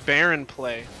this Baron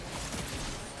play.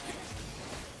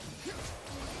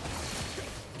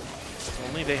 If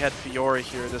only they had Fiora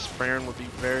here, this Baron would be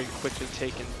very quickly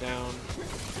taken down.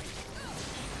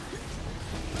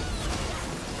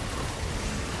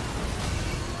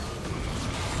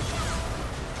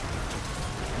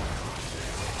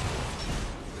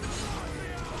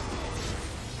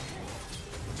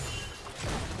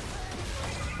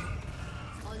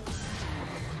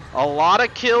 A lot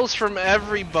of kills from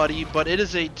everybody, but it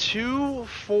is a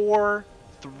 2-4-3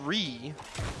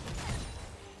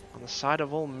 on the side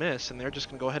of Ole Miss, and they're just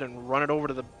going to go ahead and run it over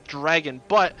to the Dragon.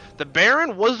 But the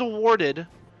Baron was awarded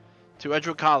to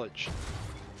Edgewood College.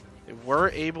 They were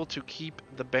able to keep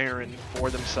the Baron for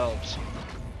themselves.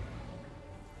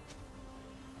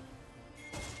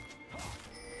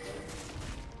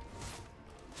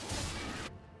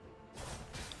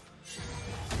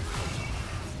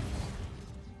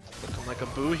 Like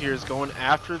Abu here is going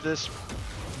after this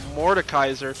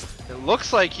Mordekaiser. It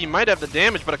looks like he might have the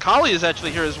damage, but Akali is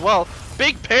actually here as well.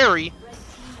 Big parry.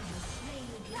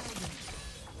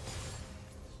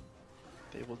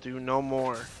 They will do no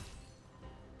more.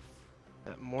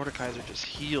 That Mordekaiser just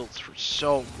heals for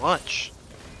so much.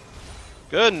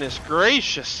 Goodness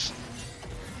gracious.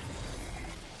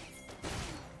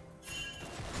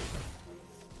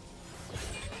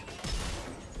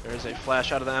 There's a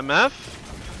flash out of the MF.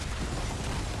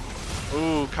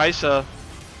 Ooh, Kaisa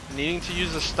needing to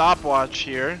use a stopwatch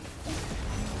here.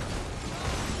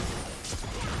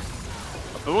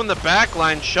 Abu in the back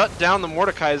line shut down the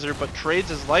Mordekaiser, but trades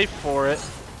his life for it.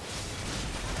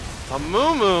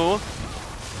 Amumu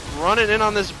running in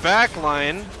on this back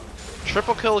line.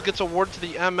 Triple kill gets awarded to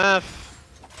the MF.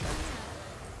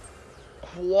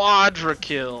 Quadra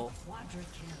kill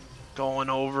going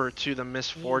over to the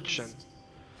Misfortune.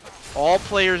 All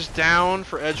players down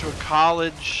for Edgewood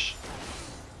College.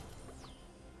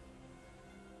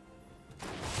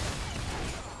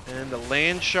 And the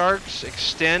Land Sharks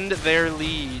extend their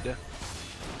lead.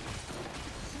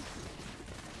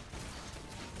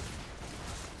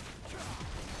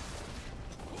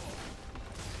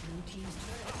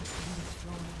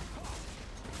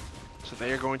 So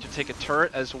they are going to take a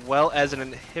turret as well as an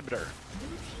inhibitor.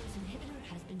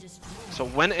 So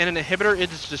when an inhibitor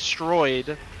is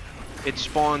destroyed, it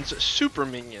spawns super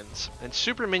minions. And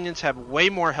super minions have way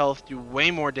more health, do way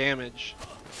more damage.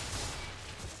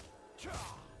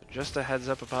 Just a heads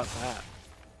up about that.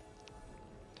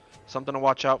 Something to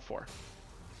watch out for.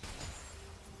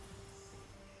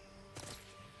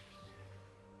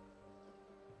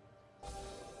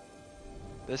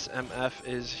 This MF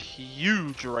is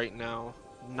huge right now.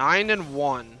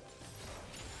 9-1.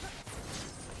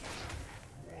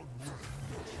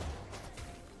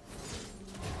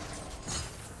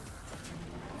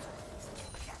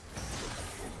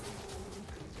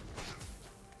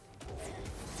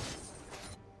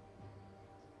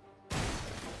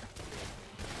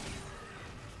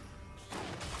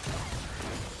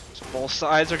 Both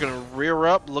sides are going to rear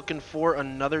up looking for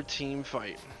another team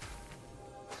fight.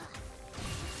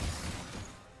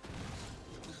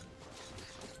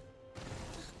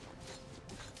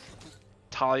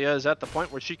 Talia is at the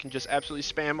point where she can just absolutely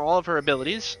spam all of her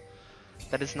abilities.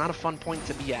 That is not a fun point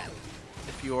to be at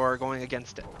if you are going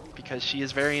against it, because she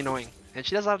is very annoying and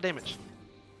she does a lot of damage.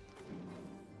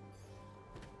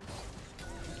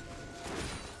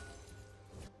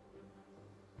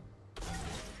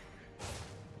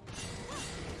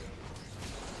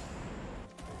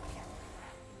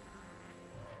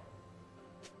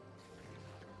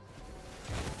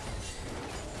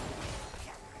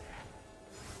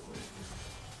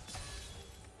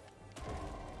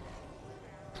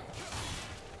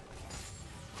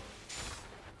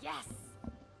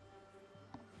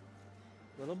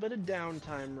 A little bit of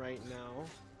downtime right now.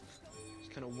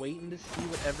 Just kind of waiting to see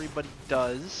what everybody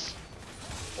does.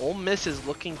 Ole Miss is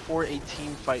looking for a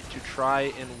team fight to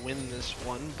try and win this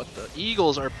one, but the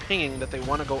Eagles are pinging that they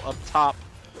want to go up top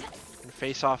and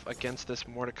face off against this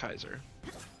Mordekaiser.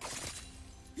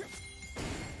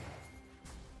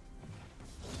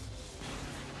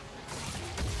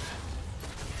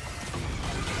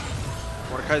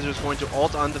 Mordekaiser is going to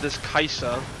ult onto this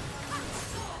Kaisa.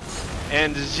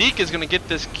 And Zeke is going to get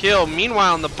this kill.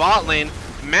 Meanwhile, in the bot lane,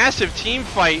 massive team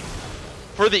fight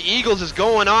for the Eagles is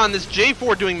going on. This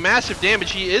J4 doing massive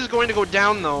damage. He is going to go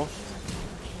down, though.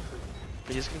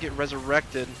 But he's going to get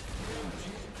resurrected.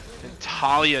 And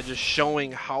Talia just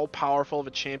showing how powerful of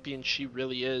a champion she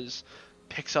really is.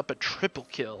 Picks up a triple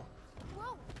kill.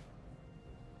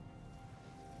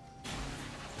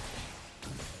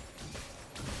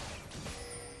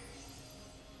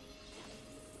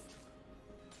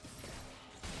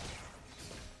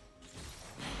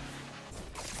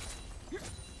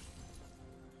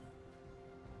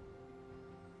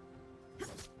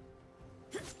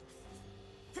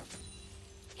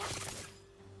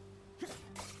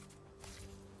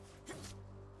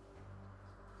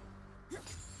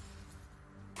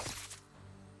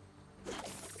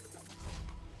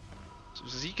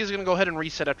 Zeke is going to go ahead and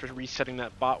reset after resetting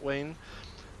that bot lane.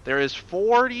 There is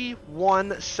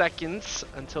 41 seconds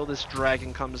until this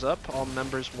dragon comes up. All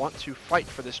members want to fight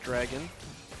for this dragon.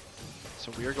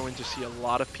 So we are going to see a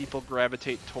lot of people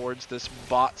gravitate towards this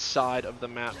bot side of the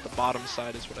map. The bottom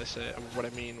side is what I say, what I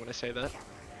mean when I say that.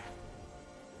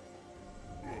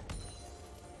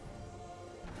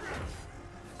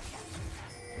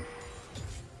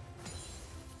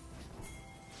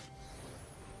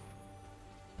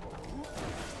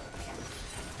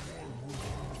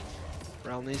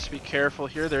 Rel needs to be careful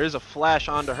here. There is a flash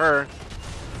onto her.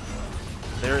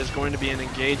 There is going to be an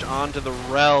engage onto the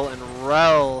Rel, and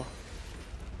Rel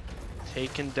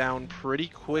taken down pretty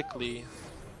quickly.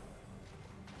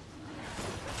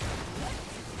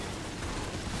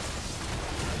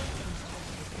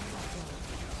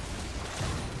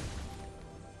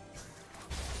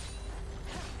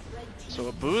 So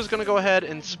Abu is going to go ahead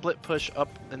and split push up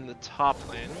in the top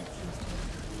lane.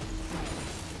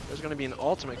 There's going to be an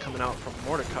ultimate coming out from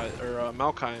Mordecai, or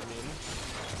Maokai, I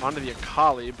mean, onto the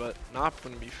Akali, but not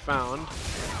going to be found.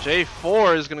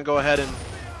 J4 is going to go ahead and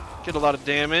get a lot of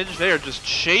damage. They are just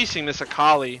chasing this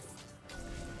Akali.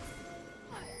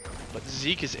 But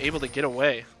Zeke is able to get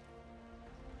away.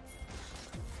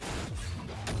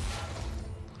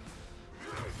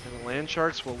 And the Land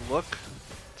Sharks will look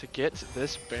to get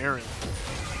this Baron.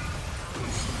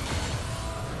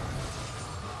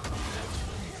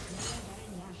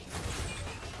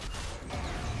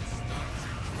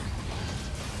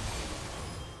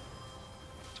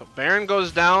 So Baron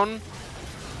goes down, and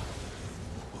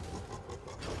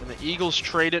the Eagles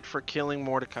trade it for killing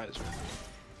Mordekaiser.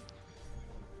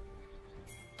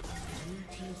 Blue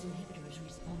team's inhibitor is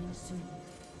respawning soon.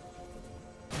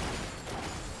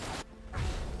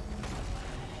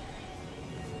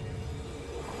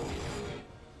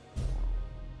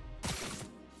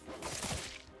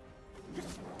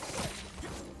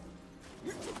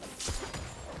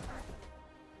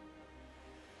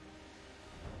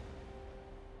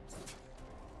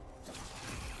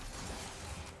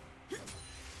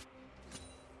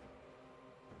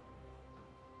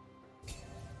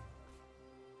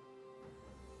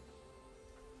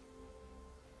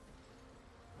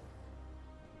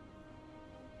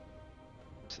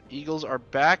 So the Eagles are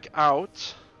back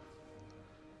out.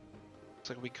 Looks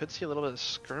like we could see a little bit of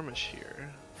skirmish here.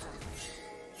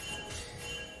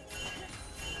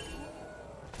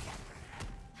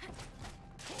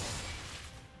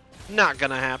 Not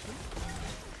gonna happen.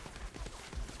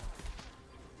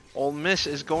 Ole Miss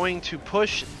is going to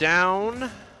push down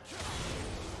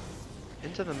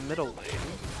into the middle lane.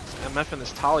 This MF and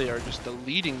this Talia are just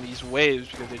deleting these waves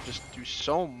because they just do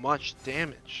so much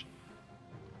damage.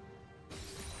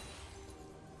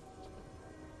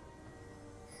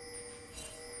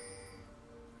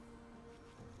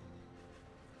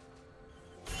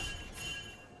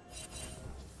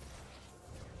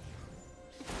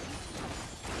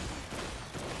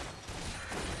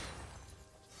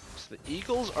 The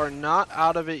Eagles are not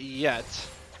out of it yet.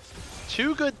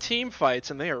 Two good team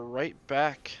fights, and they are right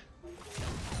back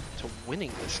to winning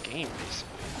this game,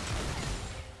 basically.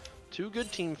 Two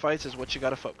good team fights is what you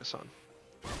got to focus on.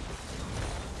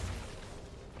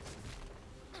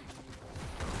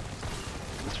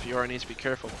 This Fiora needs to be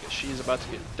careful because she's about to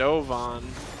get dove on.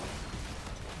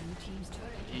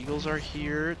 The Eagles are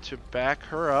here to back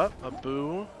her up.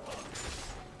 Abu.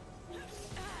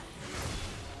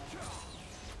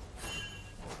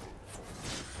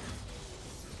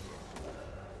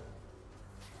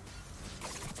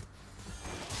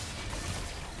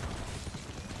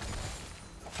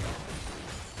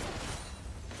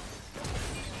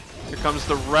 Here comes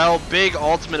the Rel, big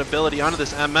ultimate ability onto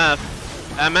this MF.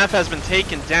 MF has been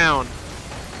taken down.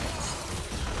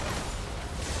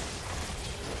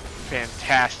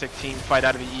 Fantastic team fight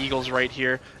out of the Eagles right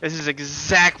here. This is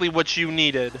exactly what you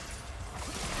needed.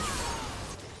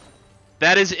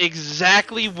 That is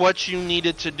exactly what you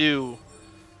needed to do.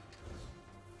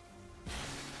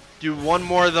 Do one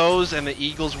more of those and the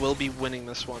Eagles will be winning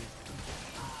this one.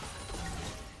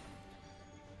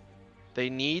 They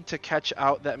need to catch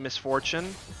out that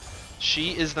Misfortune.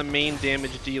 She is the main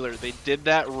damage dealer. They did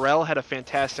that. Rel had a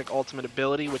fantastic ultimate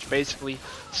ability, which basically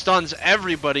stuns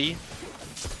everybody.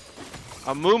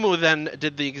 Amumu then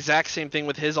did the exact same thing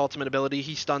with his ultimate ability.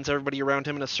 He stuns everybody around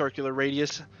him in a circular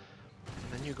radius. And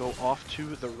then you go off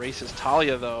to the races.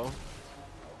 Talia, though.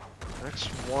 Next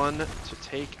one to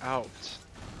take out.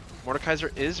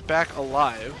 Mordekaiser is back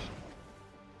alive.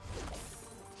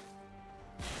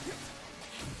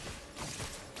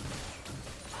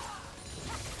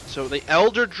 So the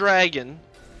Elder Dragon,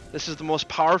 this is the most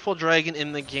powerful dragon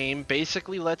in the game,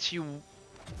 basically lets you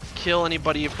kill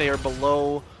anybody if they are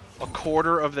below a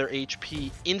quarter of their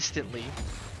HP instantly,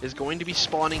 is going to be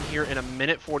spawning here in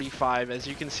 1:45. As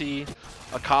you can see,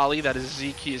 Akali, that is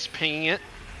Zeke, he is pinging it.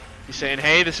 He's saying,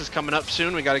 hey, this is coming up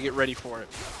soon, we got to get ready for it.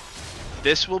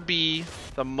 This will be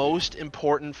the most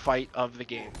important fight of the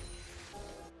game.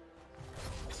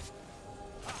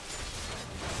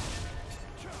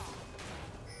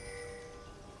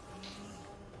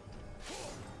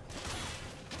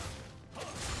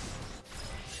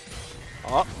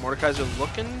 Oh, Mordekaiser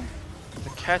looking to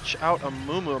catch out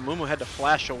Amumu. Amumu had to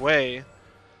flash away.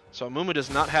 So Amumu does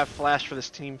not have flash for this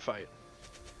team fight.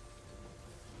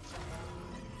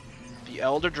 The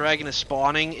Elder Dragon is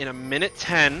spawning in a minute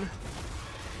 10.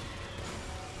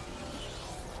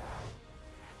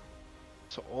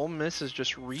 So Ole Miss is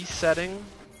just resetting.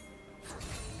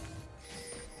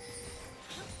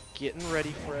 Getting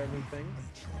ready for everything.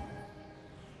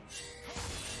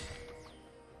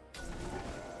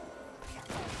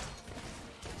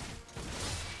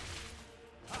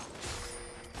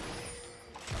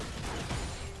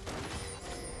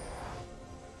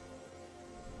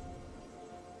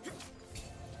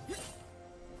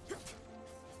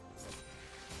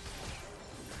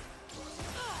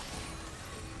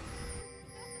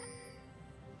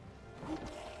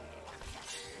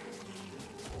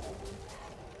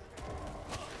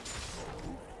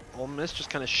 Ole Miss just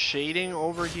kind of shading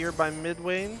over here by mid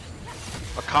lane.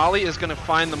 Akali is going to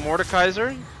find the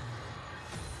Mordekaiser.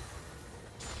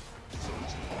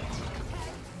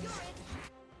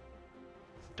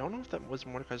 Don't know if that was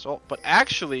Mordekaiser's ult, but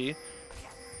actually,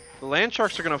 the Land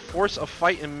Sharks are going to force a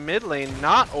fight in mid lane,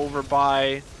 not over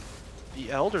by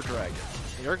the Elder Dragon.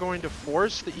 They are going to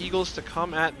force the Eagles to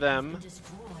come at them.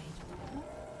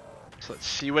 So let's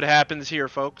see what happens here,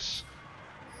 folks.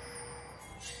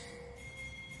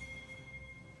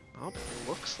 Oh, it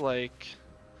looks like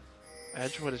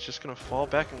Edgewood is just going to fall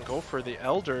back and go for the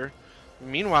Elder.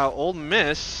 Meanwhile, Ole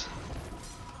Miss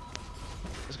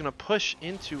is going to push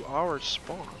into our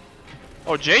spawn.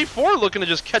 Oh, J4 looking to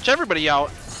just catch everybody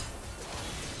out.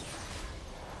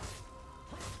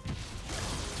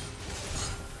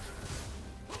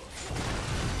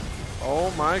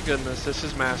 Oh my goodness, this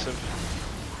is massive.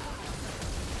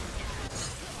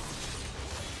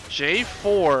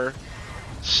 J4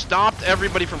 stopped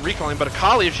everybody from recalling, but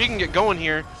Akali, if she can get going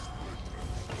here.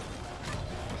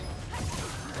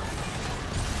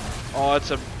 Oh,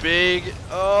 it's a big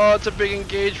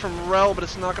engage from Rel, but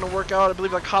it's not going to work out. I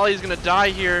believe Akali is going to die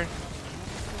here.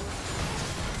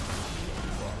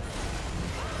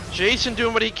 Jason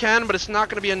doing what he can, but it's not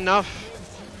going to be enough.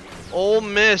 Ole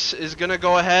Miss is going to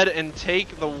go ahead and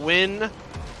take the win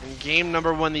in game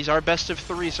number 1. These are best of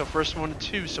 3, so first 1 to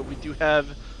 2, so we do have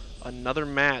another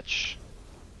match.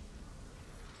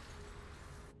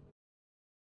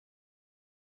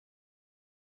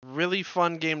 Really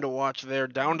fun game to watch there,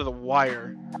 down to the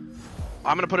wire.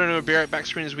 I'm going to put it in a right back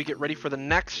screen as we get ready for the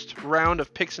next round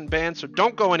of picks and bans, so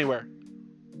don't go anywhere.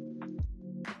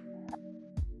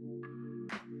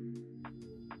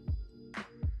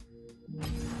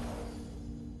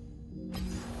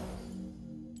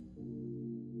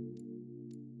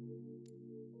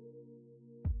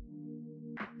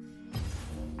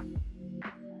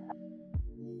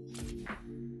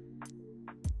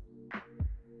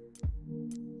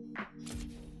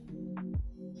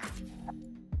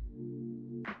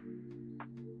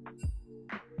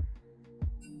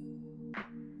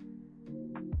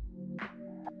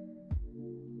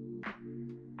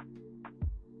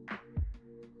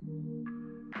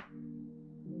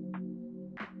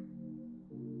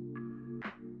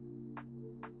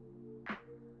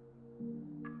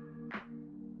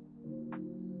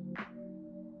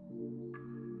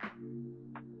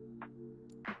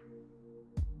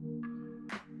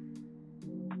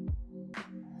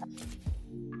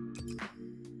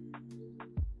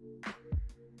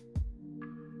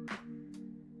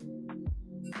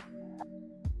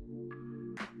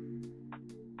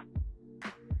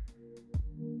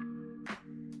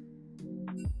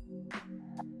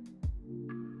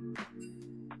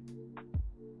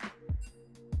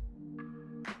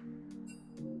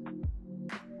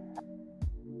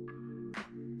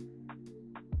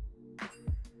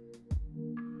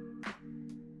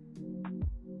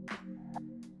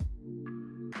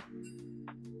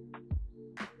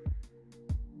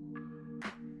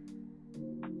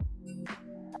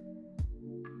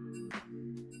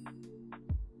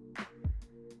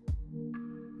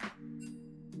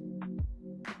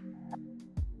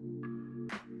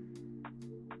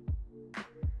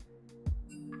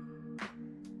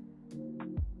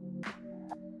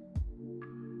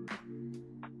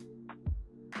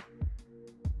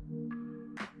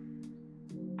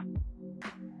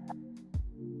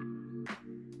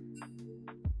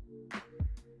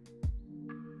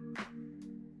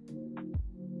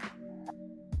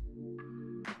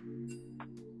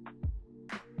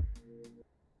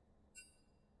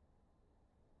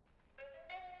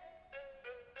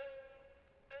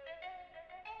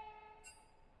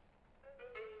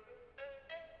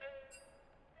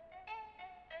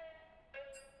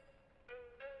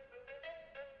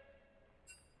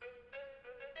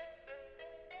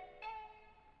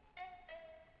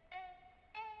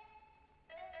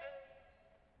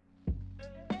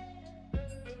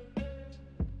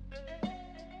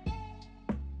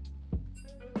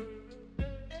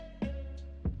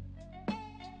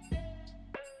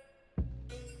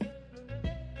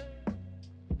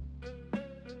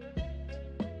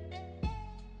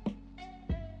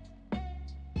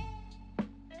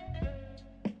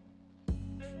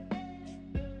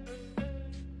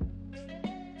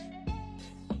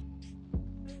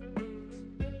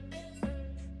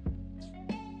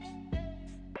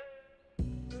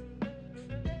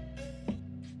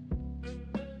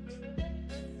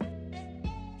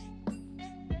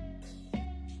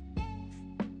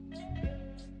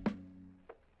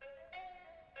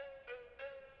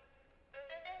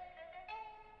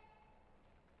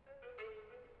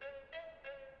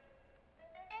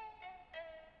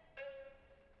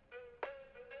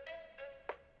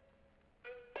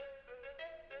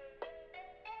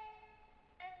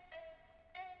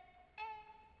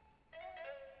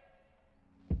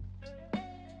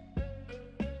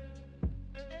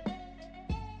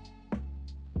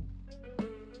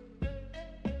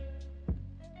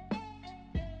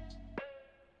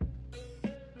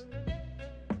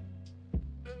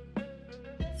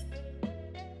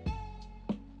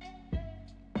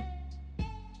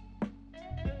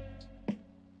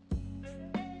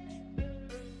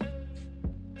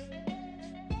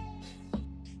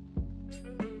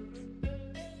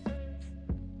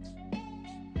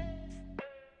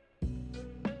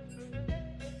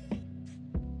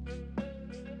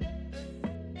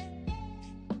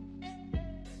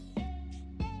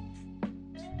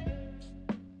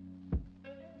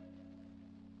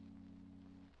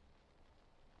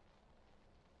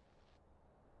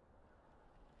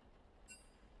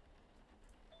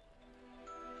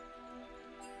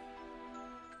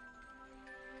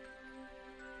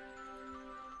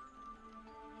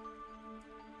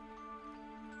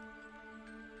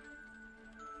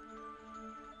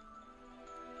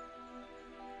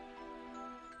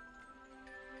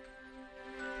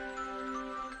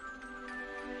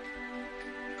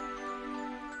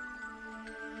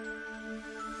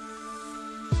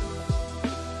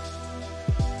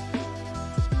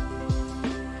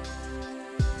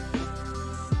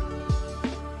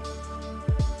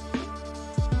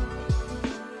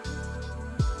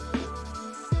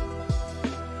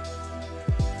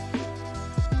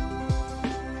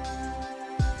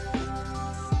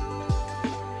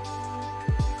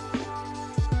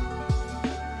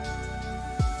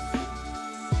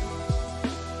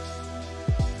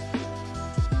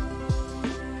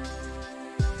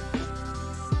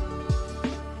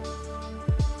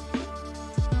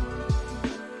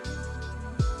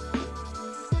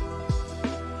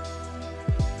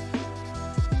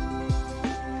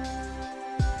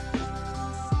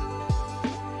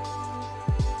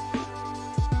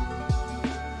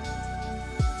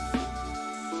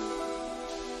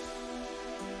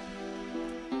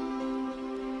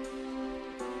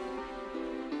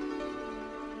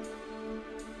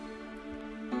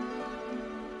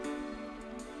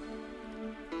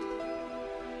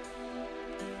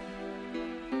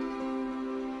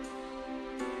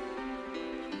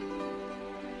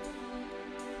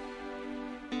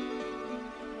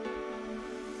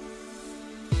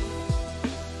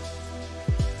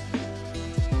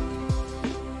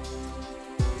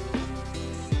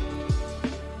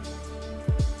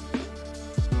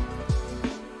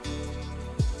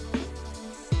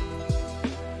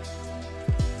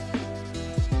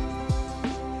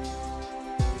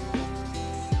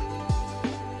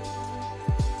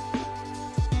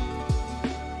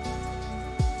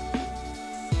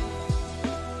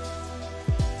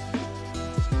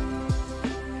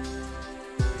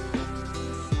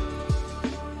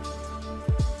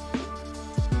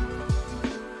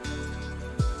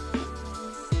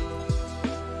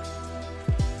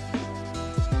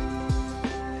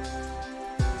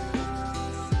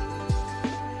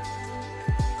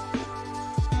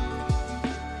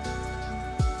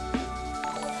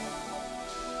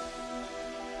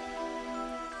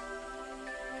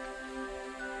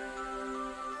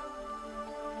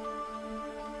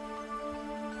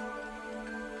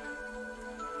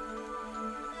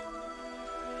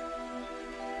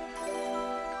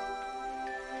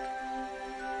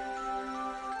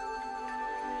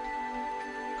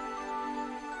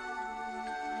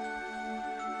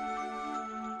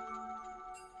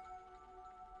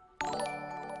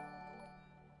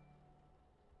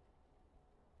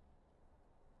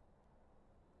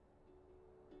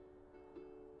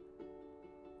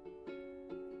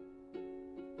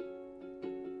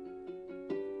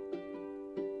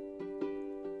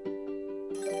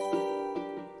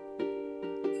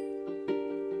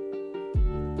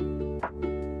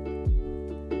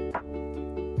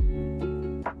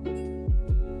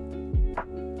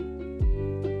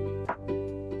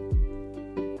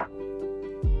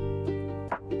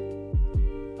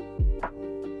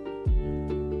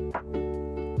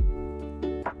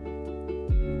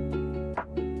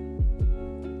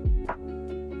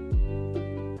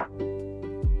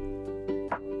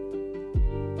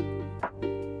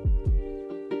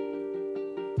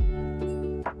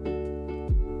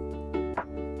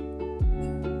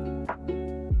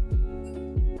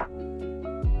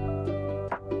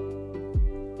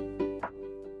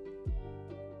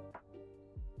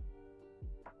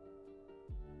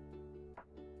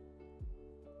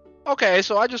 Okay,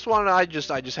 so I just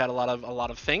had a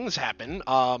lot of things happen.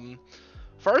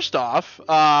 First off,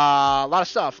 a lot of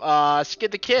stuff.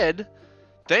 Skid the Kid,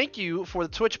 thank you for the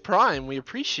Twitch Prime. We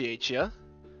appreciate you.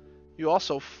 You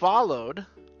also followed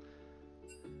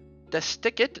the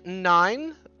Stick It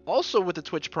 9, also with the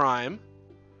Twitch Prime.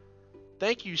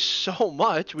 Thank you so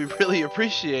much. We really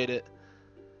appreciate it.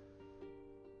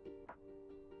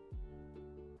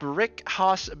 Brick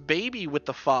House Baby with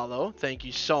the follow. Thank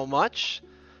you so much.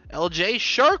 LJ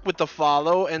Shark with the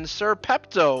follow, and Sir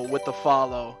Pepto with the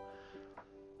follow.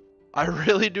 I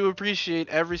really do appreciate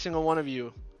every single one of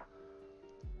you.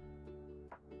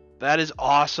 That is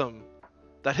awesome.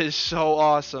 That is so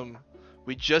awesome.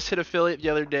 We just hit affiliate the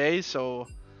other day, so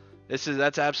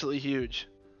that's absolutely huge.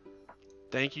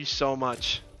 Thank you so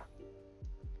much.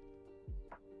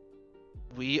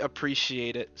 We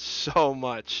appreciate it so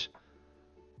much.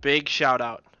 Big shout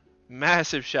out.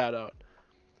 Massive shout out.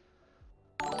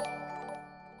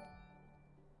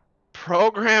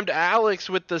 Programmed Alex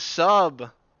with the sub.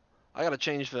 I gotta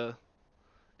change the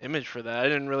image for that. I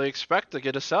didn't really expect to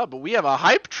get a sub, but we have a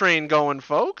hype train going,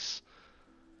 folks.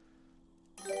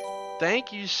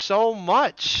 Thank you so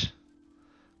much.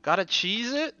 Gotta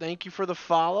cheese it. Thank you for the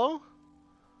follow.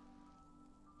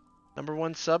 Number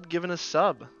 1 sub giving a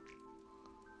sub.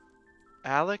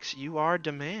 Alex, you are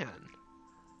the man.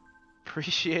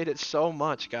 Appreciate it so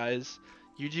much, guys.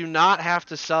 You do not have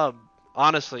to sub.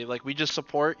 Honestly, like, we just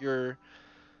support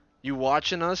you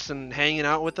watching us and hanging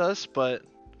out with us, but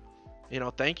you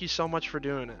know, thank you so much for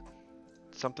doing it.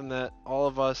 It's something that all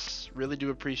of us really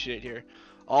do appreciate here.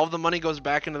 All of the money goes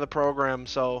back into the program,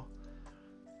 so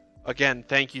again,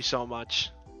 thank you so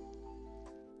much.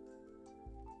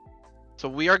 So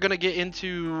we are going to get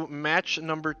into match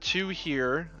number 2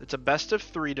 here. It's a best of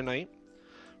 3 tonight.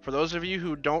 For those of you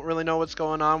who don't really know what's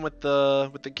going on with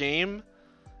the game,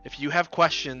 if you have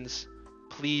questions,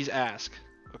 please ask,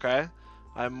 okay?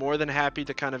 I'm more than happy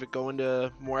to kind of go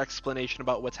into more explanation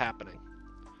about what's happening.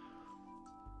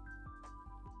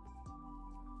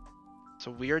 So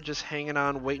we are just hanging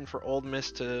on, waiting for Ole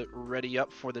Miss to ready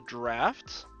up for the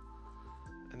draft.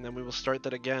 And then we will start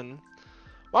that again.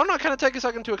 Well, I'm not going to take a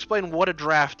second to explain what a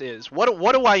draft is. What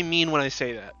do I mean when I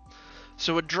say that?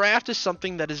 So a draft is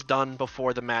something that is done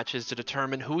before the matches to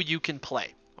determine who you can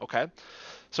play, okay?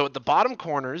 So at the bottom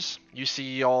corners, you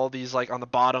see all these, like, on the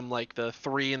bottom, like the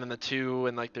 3 and then the 2,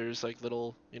 and like there's like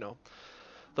little, you know,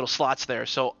 little slots there.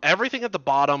 So everything at the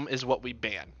bottom is what we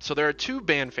ban. So there are 2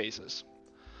 ban phases.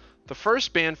 The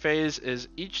first ban phase is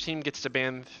each team gets to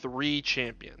ban 3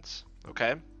 champions,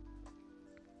 okay?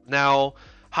 Now,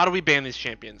 how do we ban these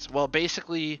champions? Well,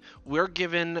 basically, we're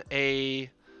given a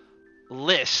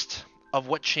list of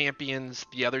what champions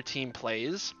the other team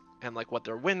plays, and like what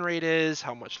their win rate is,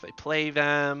 how much they play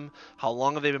them, how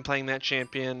long have they been playing that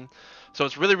champion. So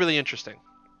it's really, really interesting.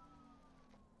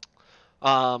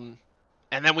 And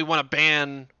then we want to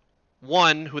ban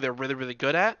 1 who they're really, really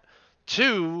good at,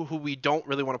 2 who we don't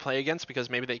really want to play against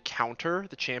because maybe they counter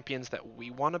the champions that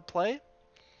we want to play.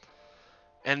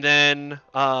 And then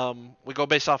we go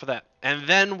based off of that. And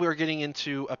then we're getting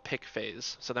into a pick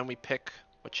phase. So then we pick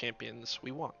what champions we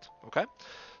want, okay?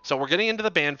 So we're getting into the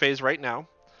ban phase right now.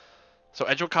 So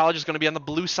Edgewood College is going to be on the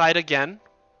blue side again.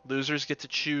 Losers get to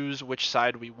choose which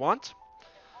side we want.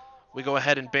 We go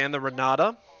ahead and ban the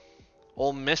Renata.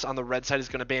 Ole Miss on the red side is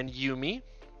going to ban Yumi.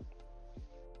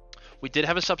 We did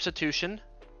have a substitution.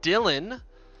 Dylan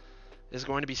is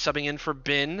going to be subbing in for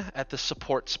Bin at the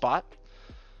support spot.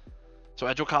 So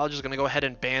Edgewood College is going to go ahead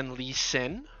and ban Lee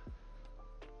Sin.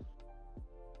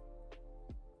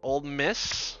 Ole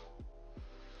Miss.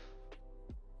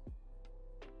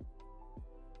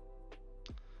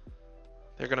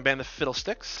 They're going to ban the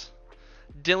Fiddlesticks.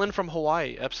 Dylan from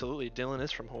Hawaii. Absolutely, Dylan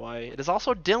is from Hawaii. It is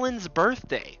also Dylan's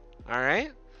birthday. All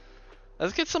right?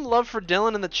 Let's get some love for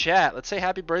Dylan in the chat. Let's say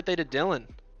happy birthday to Dylan.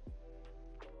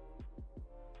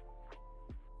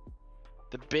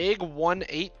 The big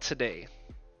 1-8 today.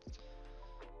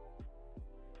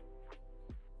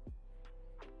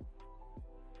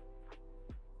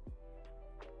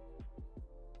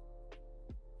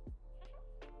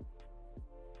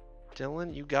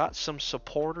 Dylan, you got some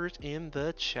supporters in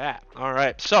the chat. All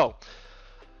right, so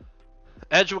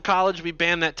Edgewood College, we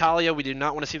banned that Talia. We do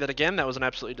not want to see that again. That was an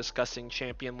absolutely disgusting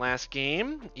champion last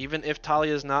game. Even if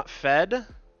Talia is not fed,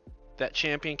 that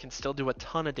champion can still do a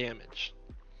ton of damage.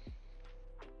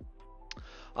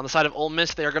 On the side of Ole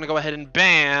Miss, they are going to go ahead and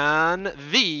ban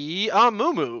the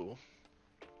Amumu.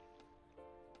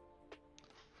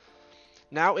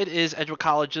 Now it is Edgewood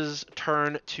College's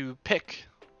turn to pick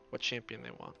what champion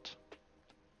they want.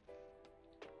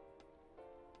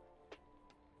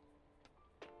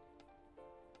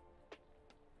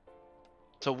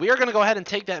 So we are going to go ahead and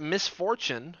take that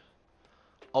misfortune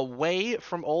away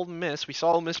from Ole Miss. We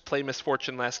saw Ole Miss play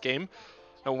misfortune last game,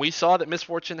 and we saw that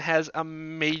misfortune has a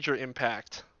major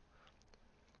impact.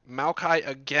 Maokai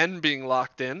again being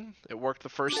locked in. It worked the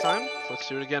first time. So let's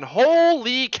do it again.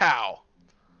 Holy cow!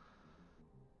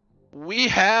 We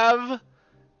have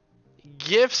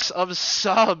gifts of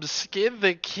subs. Skid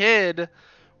the Kid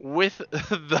with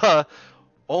the...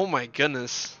 Oh my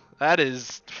goodness. That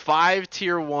is 5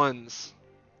 tier 1s.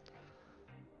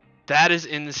 That is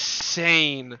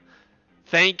insane.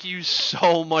 Thank you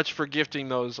so much for gifting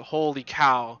those. Holy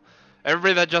cow.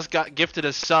 Everybody that just got gifted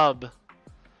a sub,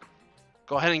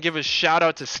 go ahead and give a shout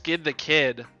out to Skid the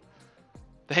Kid.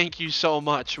 Thank you so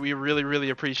much. We really, really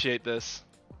appreciate this.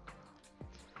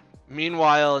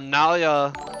 Meanwhile,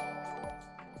 Nalia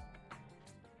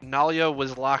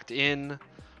was locked in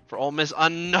for Ole Miss.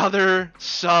 Another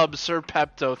sub, Sir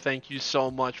Pepto. Thank you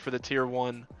so much for the tier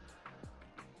 1.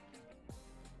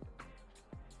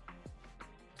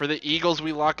 For the Eagles,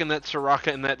 we lock in that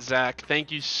Soraka and that Zach.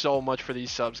 Thank you so much for these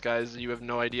subs, guys. You have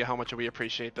no idea how much we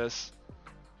appreciate this.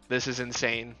 This is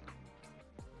insane.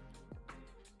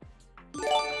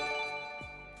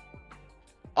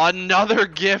 Another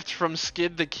gift from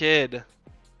Skid the Kid.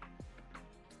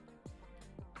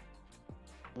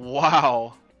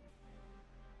 Wow.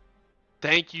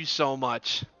 Thank you so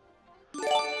much.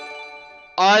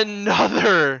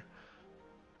 Another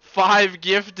 5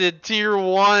 gifted tier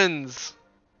 1s.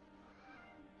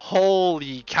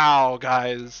 Holy cow,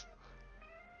 guys.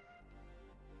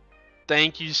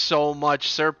 Thank you so much.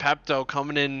 Sir Pepto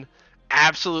coming in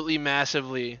absolutely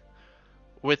massively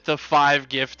with the 5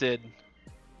 gifted.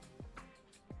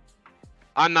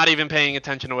 I'm not even paying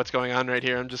attention to what's going on right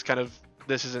here. I'm just kind of...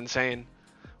 This is insane.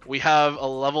 We have a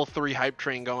level 3 hype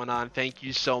train going on. Thank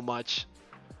you so much.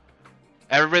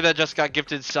 Everybody that just got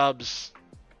gifted subs,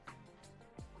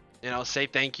 you know, say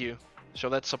thank you. Show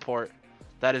that support.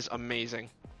 That is amazing.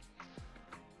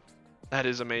 That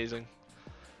is amazing.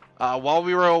 While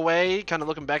we were away, kind of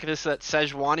looking back at this, that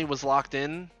Sejuani was locked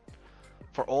in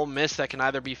for Ole Miss. That can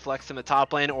either be flexed in the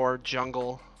top lane or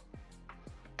jungle,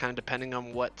 kind of depending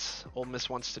on what Ole Miss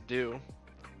wants to do.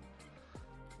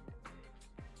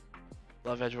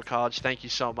 Love Edgewood College. Thank you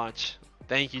so much.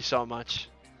 Thank you so much.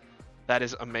 That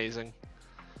is amazing.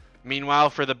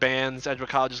 Meanwhile, for the bans, Edgewood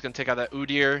College is going to take out that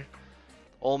Udyr.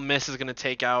 Ole Miss is going to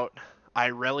take out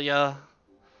Irelia.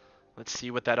 Let's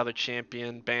see what that other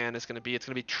champion ban is going to be. It's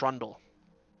going to be Trundle.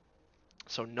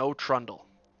 So no Trundle.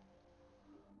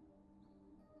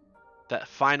 That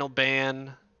final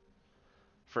ban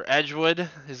for Edgewood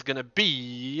is going to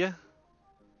be...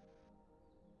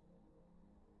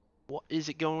 What is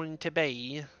it going to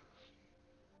be?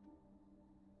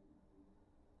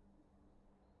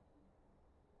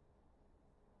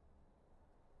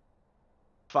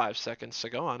 Five seconds to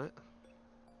go on it.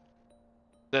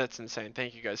 That's insane.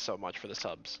 Thank you guys so much for the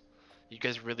subs. You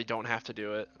guys really don't have to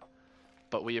do it,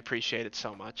 but we appreciate it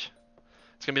so much.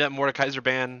 It's going to be that Mordekaiser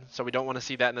ban, so we don't want to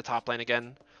see that in the top lane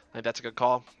again. I think that's a good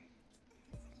call.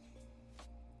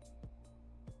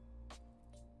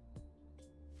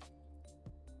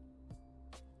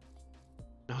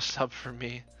 No sub for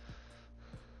me.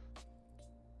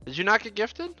 Did you not get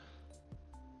gifted?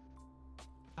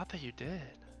 I thought that you did.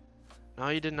 No,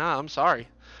 you did not. I'm sorry.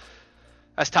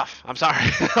 That's tough. I'm sorry.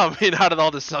 I mean, out of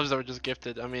all the subs that were just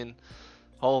gifted, I mean,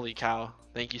 holy cow.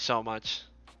 Thank you so much.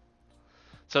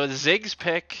 So Zig's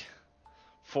pick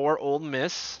for Ole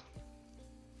Miss.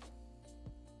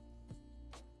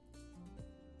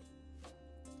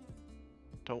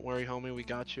 Don't worry, homie. We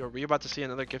got you. Are we about to see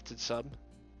another gifted sub?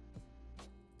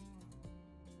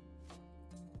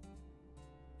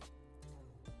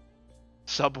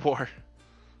 Sub war.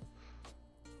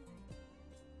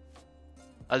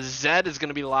 A Zed is going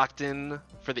to be locked in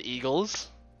for the Eagles.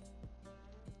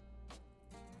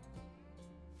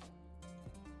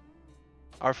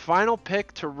 Our final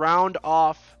pick to round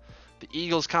off the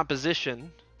Eagles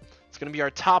composition, it's going to be our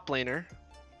top laner,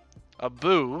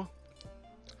 Abu,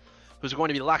 who's going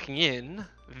to be locking in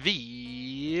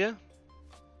the...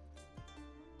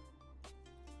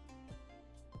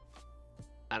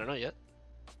 I don't know yet.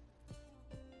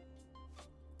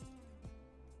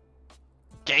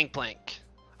 Gangplank.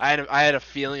 I had a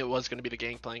feeling it was going to be the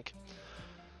Gangplank.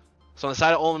 So on the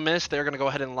side of Ole Miss, they're going to go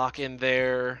ahead and lock in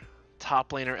their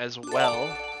top laner as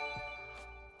well.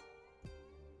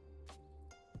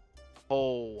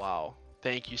 Oh, wow.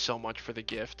 Thank you so much for the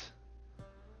gift.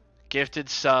 Gifted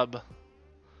sub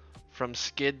from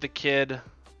Skid the Kid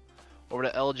over to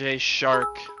LJ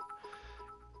Shark.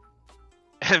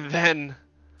 And then...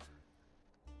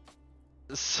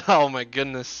 Oh my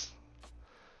goodness.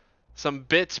 Some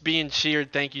bits being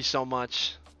cheered. Thank you so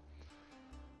much.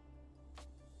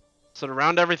 So to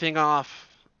round everything off,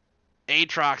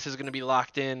 Aatrox is going to be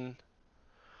locked in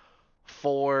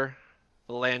for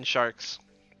the Land Sharks.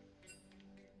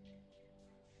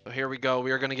 So here we go.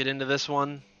 We are going to get into this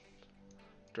one.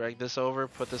 Drag this over.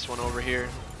 Put this one over here.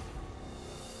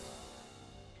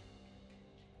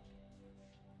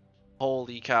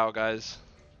 Holy cow, guys.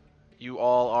 You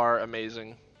all are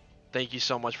amazing. Thank you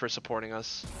so much for supporting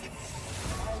us.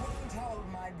 I wouldn't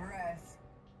hold my breath.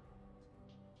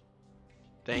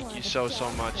 Thank you so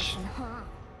much.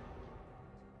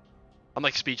 I'm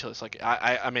like speechless. Like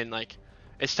I mean, like,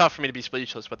 it's tough for me to be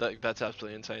speechless, but that's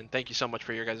absolutely insane. Thank you so much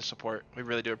for your guys' support. We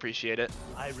really do appreciate it.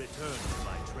 I return to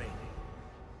my training.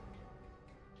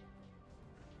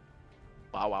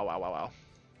 Wow.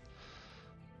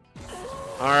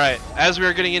 All right, as we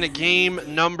are getting into game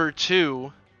number 2,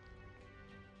 you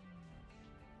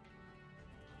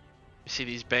see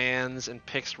these bans and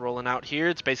picks rolling out here.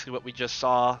 It's basically what we just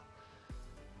saw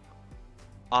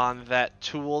on that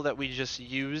tool that we just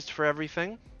used for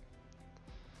everything.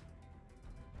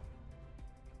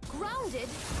 Grounded.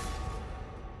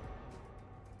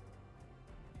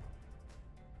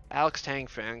 Alex Tang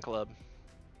Fan Club.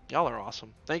 Y'all are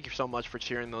awesome. Thank you so much for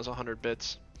cheering those 100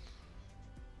 bits.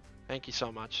 Thank you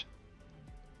so much.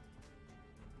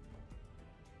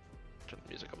 Turn the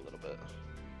music up a little bit.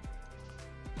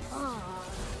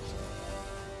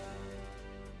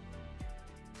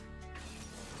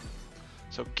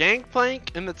 So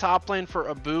Gangplank in the top lane for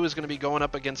Abu is going to be going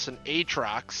up against an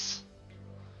Aatrox.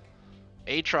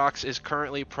 Aatrox is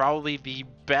currently probably the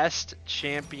best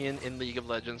champion in League of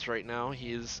Legends right now.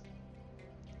 He is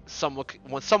some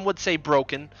would say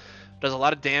broken. Does a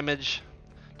lot of damage.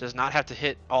 Does not have to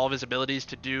hit all of his abilities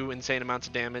to do insane amounts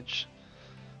of damage.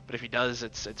 But if he does,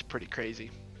 it's pretty crazy.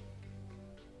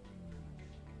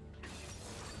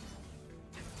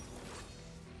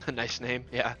 Nice name,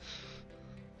 yeah.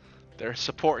 They're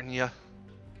supporting you.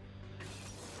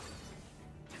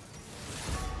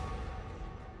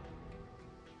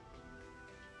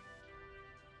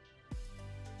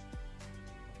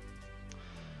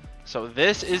 So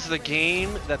this is the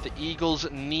game that the Eagles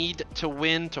need to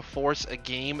win to force a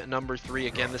game number 3.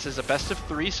 Again, this is a best of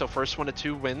 3, so first one of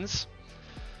 2 wins.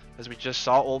 As we just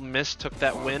saw, Ole Miss took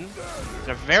that win in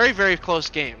a very, very close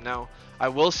game. Now, I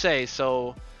will say,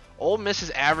 so Ole Miss is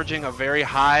averaging a very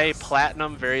high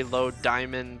platinum, very low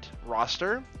diamond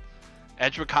roster.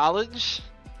 Edgewood College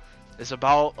is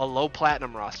about a low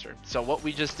platinum roster. So what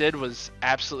we just did was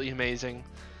absolutely amazing.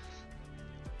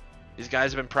 These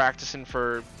guys have been practicing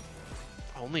for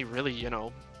only really, you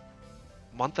know,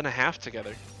 month and a half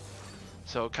together.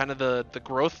 So kind of the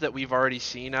growth that we've already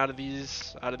seen out of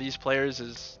these players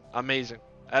is amazing.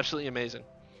 Absolutely amazing.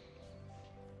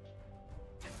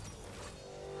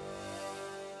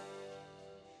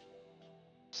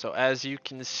 So as you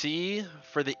can see,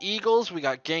 for the Eagles, we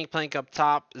got Gangplank up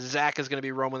top. Zach is going to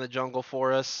be roaming the jungle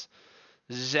for us.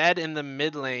 Zed in the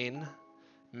mid lane.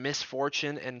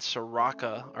 Misfortune and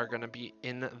Soraka are going to be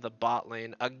in the bot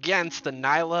lane against the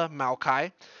Nyla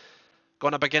Maokai.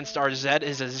 Going up against our Zed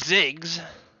is a Ziggs.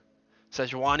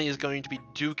 Sejuani is going to be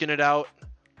duking it out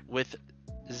with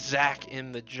Zach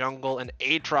in the jungle, and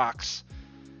Aatrox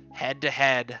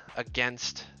head-to-head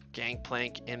against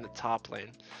Gangplank in the top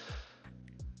lane.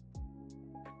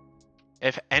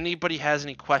 If anybody has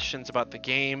any questions about the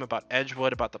game, about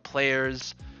Edgewood, about the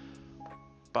players,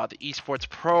 about the esports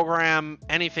program,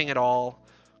 anything at all,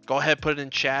 go ahead, put it in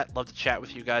chat. Love to chat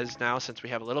with you guys now since we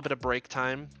have a little bit of break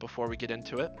time before we get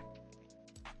into it.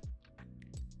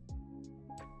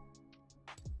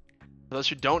 For those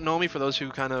who don't know me, for those who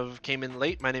kind of came in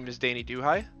late, my name is Danny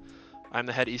Duhai. I'm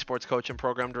the head esports coach and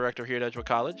program director here at Edgewood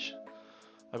College.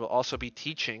 I will also be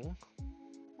teaching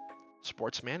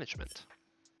sports management,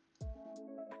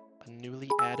 a newly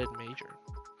added major.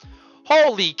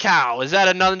 Holy cow, is that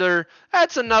another,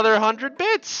 that's another 100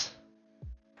 bits.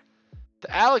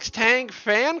 The Alex Tang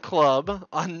Fan Club,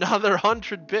 another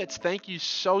 100 bits. Thank you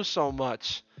so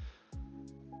much.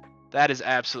 That is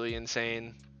absolutely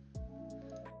insane.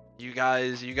 You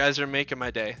guys are making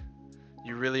my day.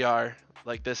 You really are.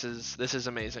 Like, this is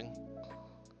amazing.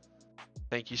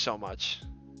 Thank you so much.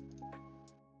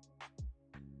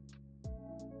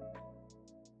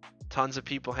 Tons of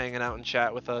people hanging out in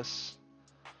chat with us,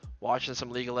 watching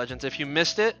some League of Legends. If you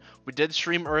missed it, we did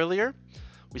stream earlier.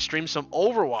 We streamed some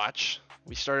Overwatch.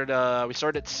 We started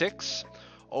at 6.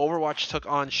 Overwatch took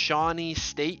on Shawnee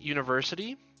State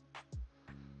University,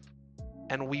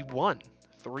 and we won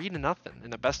 3-0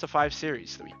 in a best of 5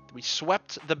 series. We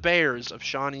swept the Bears of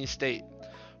Shawnee State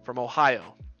from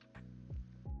Ohio.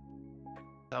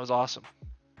 That was awesome.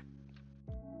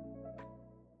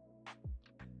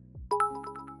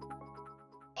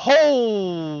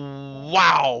 Oh,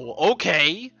 wow.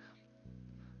 Okay.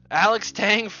 Alex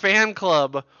Tang fan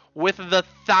club with the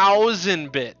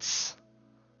 1,000 bits.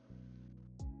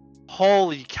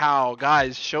 Holy cow,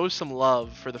 guys, show some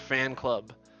love for the fan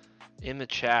club in the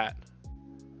chat.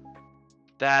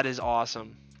 That is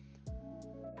awesome.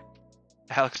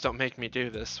 Alex, don't make me do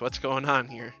this. What's going on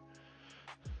here?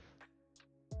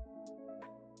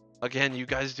 Again, you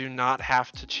guys do not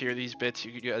have to cheer these bits.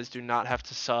 You guys do not have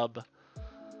to sub.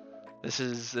 This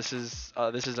is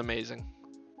amazing.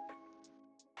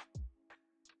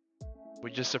 We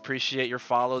just appreciate your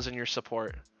follows and your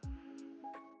support.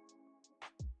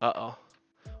 Uh-oh.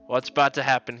 What's about to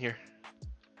happen here?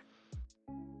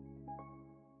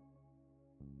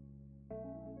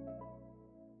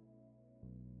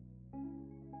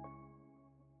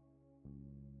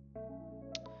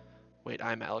 Wait,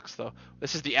 I'm Alex though.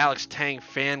 This is the Alex Tang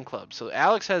fan club. So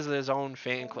Alex has his own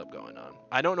fan club going on.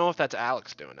 I don't know if that's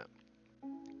Alex doing it.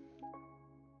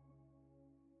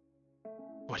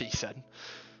 What he said.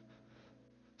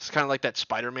 It's kind of like that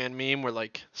Spider-Man meme where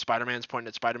like Spider-Man's pointing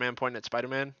at Spider-Man, pointing at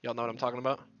Spider-Man. Y'all know what I'm talking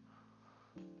about?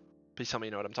 Please tell me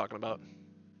you know what I'm talking about.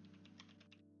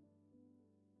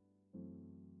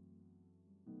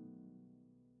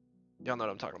 Y'all know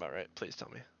what I'm talking about, right? Please tell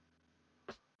me.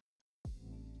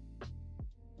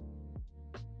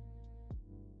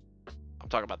 I'm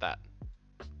talking about that.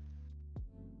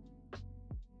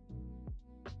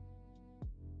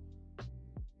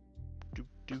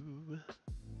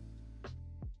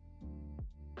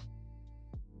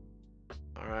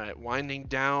 Alright, winding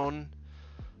down.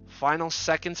 Final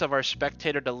seconds of our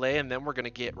spectator delay, and then we're going to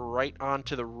get right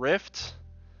onto the rift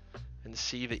and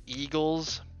see the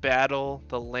Eagles battle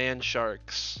the Land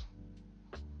Sharks.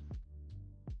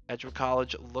 Edgewood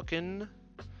College looking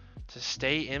to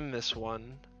stay in this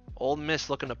one. Ole Miss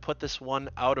looking to put this one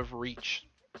out of reach.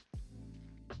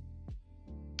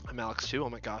 I'm Alex too. Oh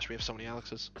my gosh, we have so many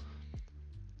Alexes.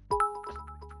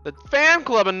 The fan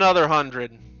club, another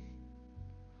 100.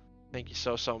 Thank you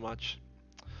so much.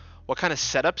 What kind of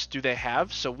setups do they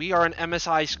have? So we are an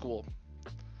MSI school.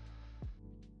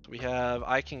 So we have,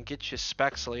 I can get you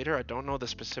specs later. I don't know the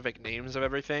specific names of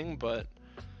everything, but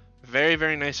very,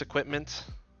 very nice equipment.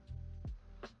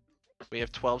 We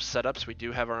have 12 setups. We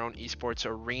do have our own esports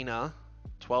arena.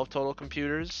 12 total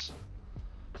computers.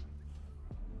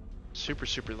 Super,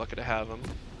 super lucky to have them.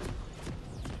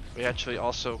 We actually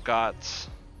also got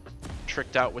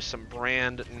tricked out with some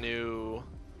brand new...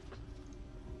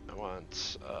 I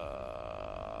want,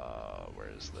 where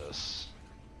is this?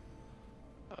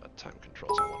 Time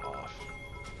controls I want off.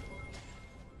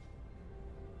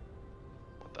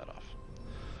 Want that off.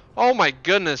 Oh my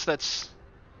goodness, that's...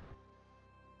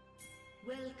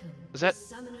 Welcome. Is that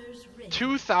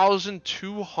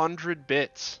 2,200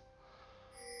 bits?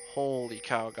 Holy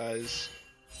cow, guys.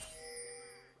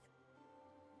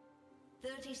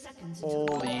 30 seconds.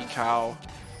 Holy cow.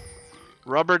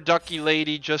 Rubber Ducky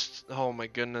Lady just... Oh my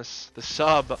goodness. The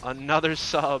sub. Another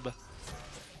sub.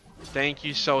 Thank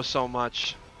you so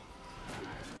much.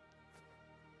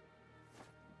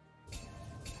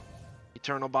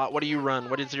 Eternal Bot, what do you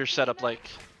run? What is your setup like?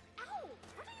 Ow!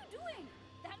 What are you doing?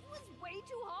 That was way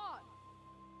too hard.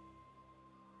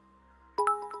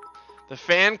 The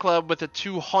fan club with the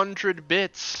 200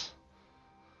 bits.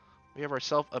 We have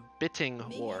ourselves a bitting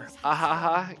war.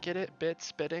 Ahaha, get it?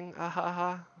 Bits, bitting,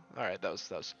 ahaha. Alright, that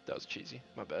was cheesy.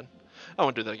 My bad. I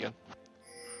won't do that again.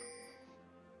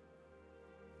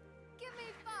 Give me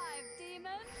 5,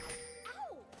 demon.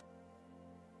 Ow!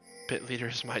 Bit leader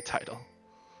is my title.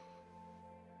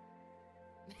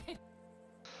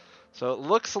 So it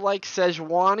looks like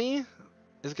Sejuani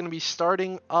is going to be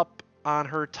starting up on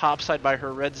her top side by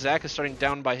her red. Zach is starting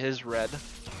down by his red.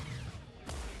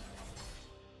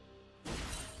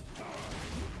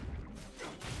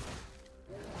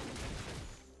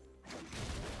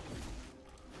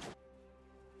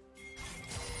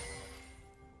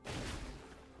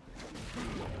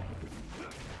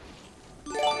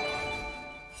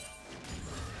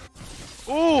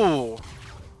 Ooh,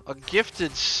 a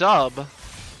gifted sub.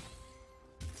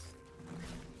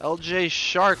 LJ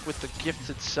Shark with the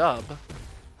gifted sub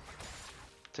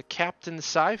to Captain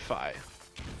Sci-Fi.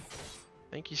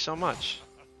 Thank you so much.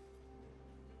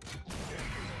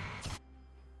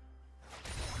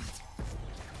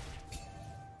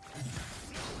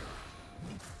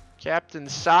 Captain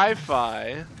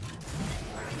Sci-Fi.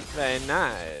 Very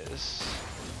nice.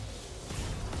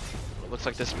 Looks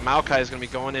like this Maokai is going to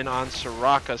be going in on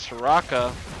Soraka.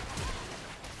 Soraka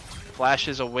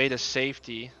flashes away to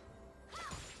safety.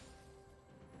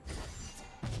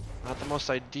 Not the most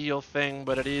ideal thing,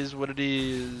 but it is what it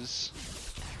is.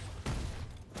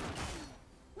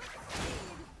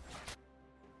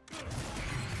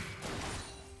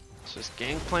 So this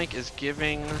Gangplank is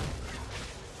giving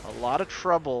a lot of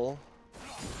trouble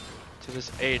to this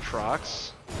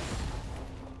Aatrox.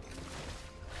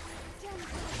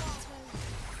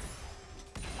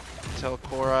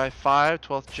 Core i5,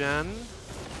 12th gen.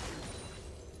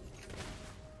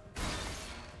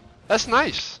 That's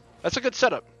nice. That's a good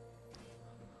setup.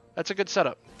 That's a good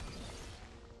setup.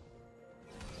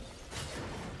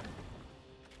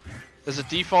 There's a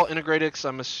default integrated,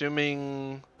 I'm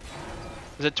assuming...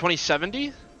 Is it 2070?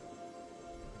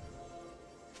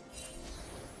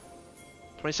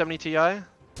 2070 Ti? Oh,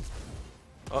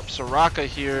 Soraka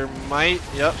here might...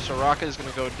 Yep, Soraka is going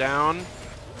to go down.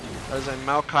 That is a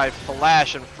Maokai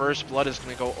flash, and first blood is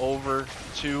going to go over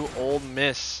to Ole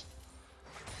Miss.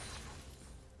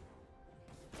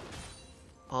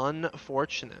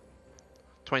 Unfortunate.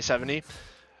 2070.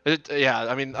 Yeah,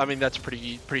 I mean that's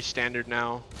pretty standard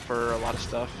now for a lot of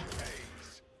stuff.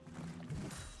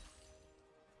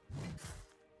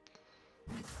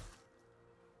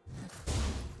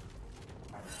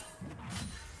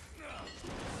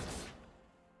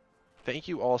 Thank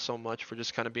you all so much for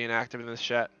just kind of being active in this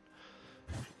chat.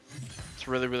 It's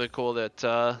really, really cool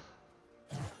that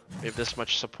we have this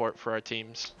much support for our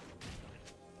teams.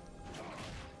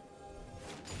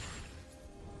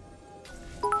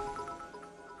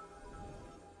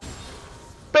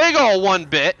 Big ol'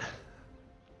 1-bit.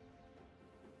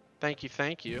 Thank you,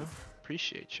 thank you.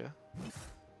 Appreciate you.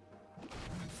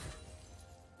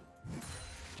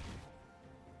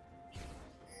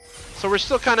 So we're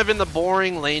still kind of in the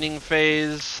boring laning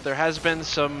phase. There has been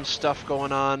some stuff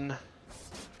going on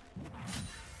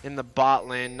in the bot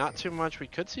lane. Not too much. We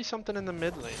could see something in the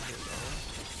mid lane here,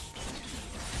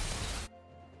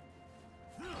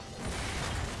 though.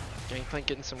 Gangplank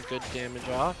getting some good damage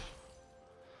off.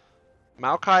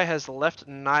 Maokai has left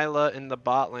Nyla in the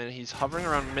bot lane. He's hovering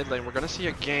around mid lane. We're going to see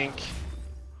a gank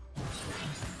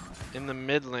in the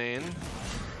mid lane.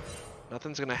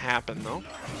 Nothing's going to happen, though.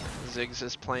 Ziggs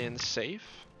is playing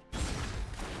safe.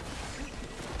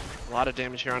 A lot of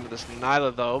damage here onto this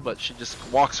Nyla, though, but she just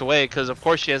walks away because, of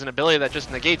course, she has an ability that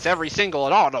just negates every single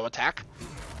and auto attack.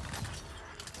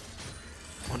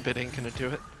 1-bit ain't gonna do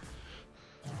it.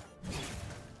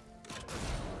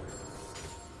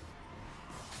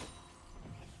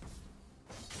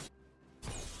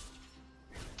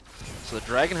 So the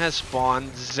dragon has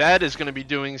spawned. Zed is going to be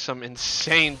doing some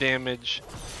insane damage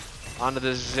onto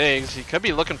this Ziggs. He could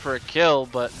be looking for a kill,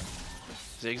 but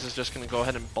Ziggs is just going to go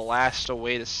ahead and blast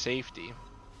away to safety.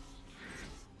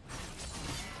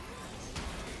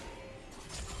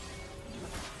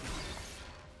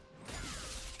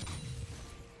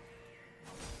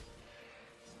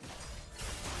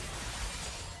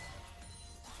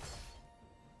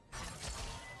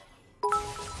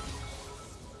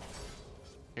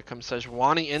 Here comes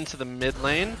Sejuani into the mid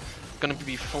lane. Going to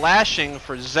be flashing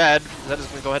for Zed. Zed is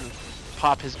going to go ahead and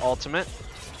pop his ultimate.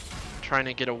 Trying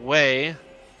to get away.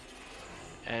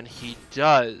 And he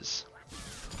does.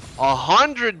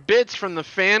 100 bits from the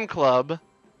fan club.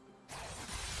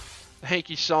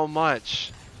 Thank you so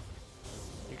much.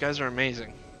 You guys are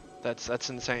amazing. That's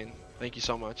insane. Thank you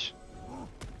so much.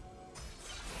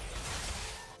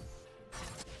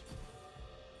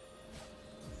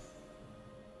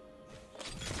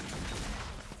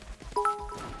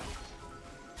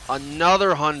 Another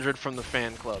 100 from the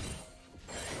fan club.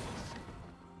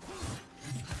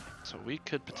 So we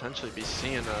could potentially be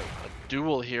seeing a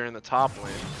duel here in the top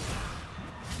lane.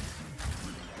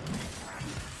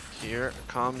 Here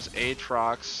comes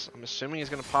Aatrox. I'm assuming he's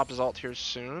going to pop his ult here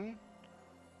soon.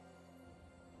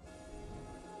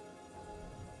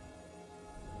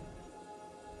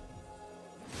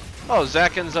 Oh,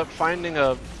 Zach ends up finding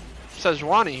a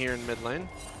Sejuani here in mid lane.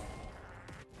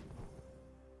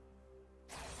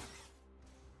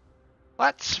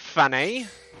 That's funny.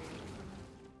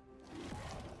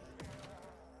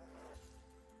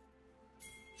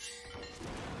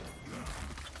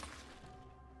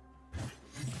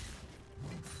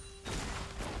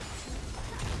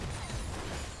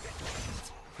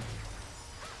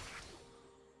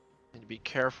 Need to be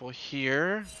careful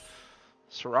here.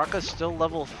 Soraka's still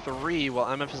level 3 while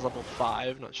MF is level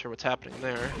 5. Not sure what's happening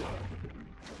there.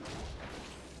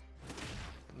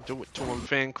 Do it to him,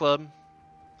 fan club.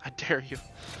 I dare you.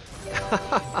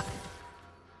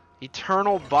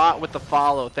 Eternal bot with the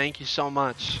follow. Thank you so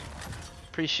much.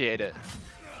 Appreciate it.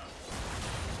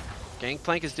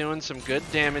 Gangplank is doing some good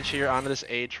damage here onto this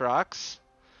Aatrox.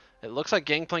 It looks like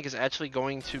Gangplank is actually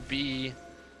going to be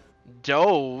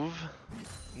Dove.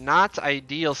 Not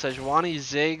ideal. Sejuani,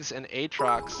 Ziggs, and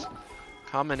Aatrox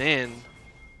coming in.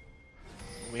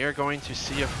 We are going to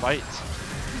see a fight.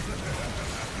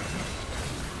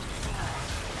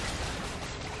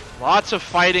 Lots of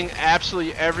fighting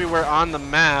absolutely everywhere on the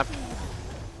map.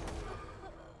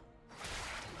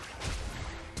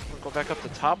 We'll go back up the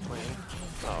top lane.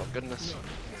 Oh, goodness.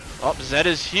 Oh, Zed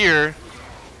is here.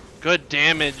 Good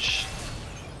damage.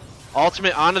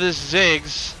 Ultimate onto this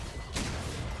Ziggs.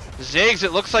 Ziggs,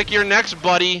 it looks like you're next,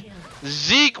 buddy.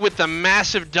 Zeke with the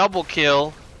massive double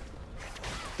kill.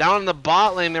 Down in the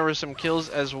bot lane, there were some kills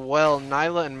as well.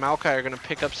 Nyla and Maokai are going to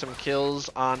pick up some kills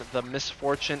on the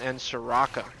Misfortune and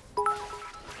Soraka.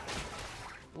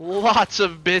 Lots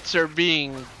of bits are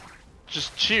being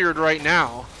just cheered right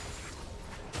now.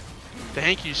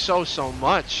 Thank you so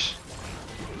much.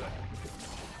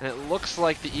 And it looks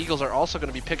like the Eagles are also going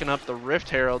to be picking up the Rift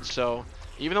Herald, so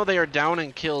even though they are down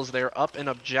in kills, they are up in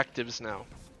objectives now.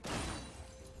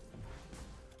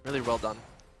 Really well done.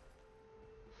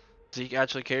 Zeke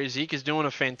actually carries. Zeke is doing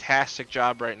a fantastic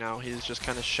job right now. He's just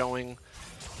kind of showing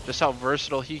just how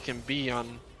versatile he can be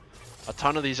on a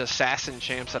ton of these assassin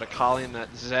champs that are calling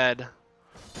that Zed.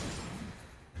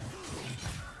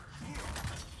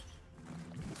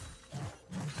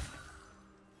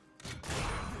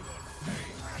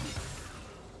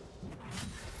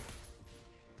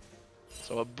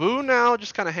 So a Boo now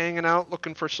just kind of hanging out,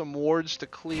 looking for some wards to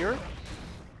clear.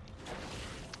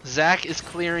 Zac is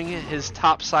clearing his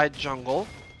topside jungle.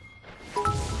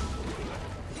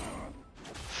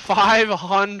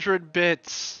 500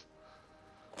 bits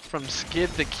from Skid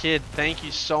the Kid. Thank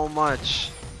you so much.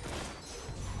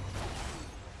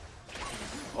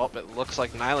 Oh, it looks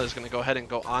like Nyla is going to go ahead and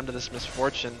go onto this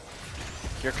Misfortune.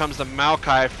 Here comes the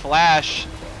Maokai flash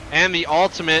and the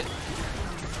ultimate.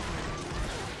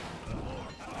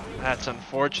 That's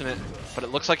unfortunate, but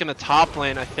it looks like in the top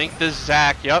lane, I think this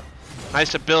Zac, yep,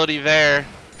 nice ability there.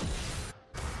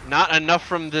 Not enough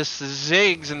from this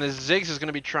Ziggs, and this Ziggs is going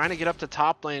to be trying to get up to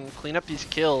top lane, clean up these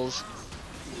kills.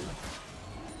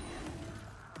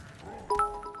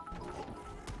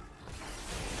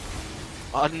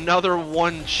 Another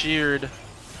one cheered.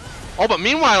 Oh, but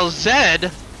meanwhile,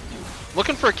 Zed,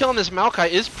 looking for a kill on this Maokai,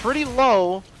 is pretty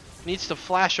low. Needs to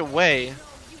flash away.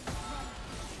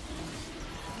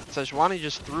 Sejuani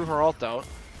just threw her ult out.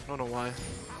 I don't know why.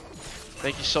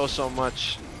 Thank you so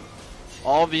much.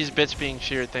 All of these bits being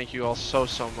cheered, thank you all so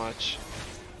much.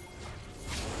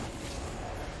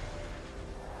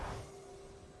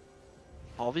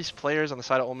 All these players on the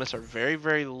side of Ole Miss are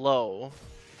very low.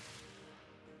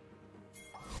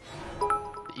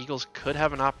 The Eagles could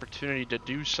have an opportunity to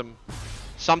do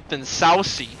something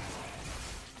saucy.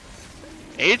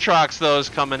 Aatrox though is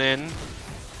coming in.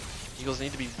 Eagles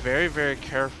need to be very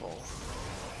careful.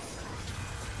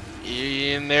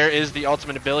 And there is the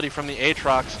ultimate ability from the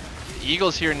Aatrox. The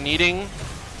Eagles here needing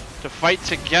to fight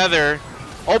together.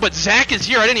 Oh, but Zac is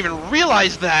here. I didn't even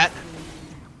realize that.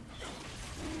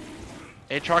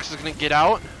 Aatrox is going to get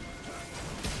out.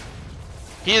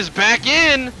 He is back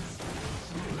in.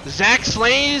 Zac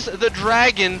slays the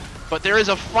dragon, but there is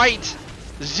a fight.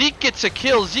 Zeke gets a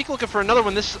kill. Zeke looking for another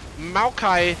one. This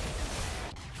Maokai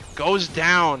goes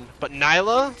down, but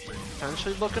Nyla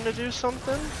potentially looking to do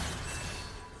something.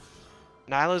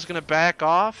 Nyla's gonna back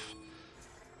off.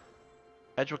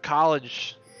 Edgewood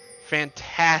College,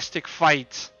 fantastic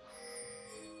fight.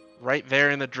 Right there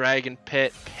in the dragon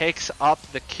pit, picks up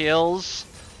the kills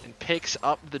and picks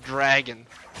up the dragon.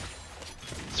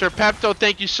 Sir Pepto,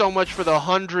 thank you so much for the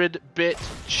 100-bit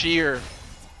cheer.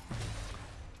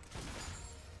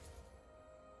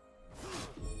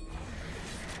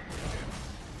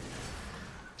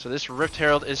 So this Rift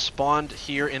Herald is spawned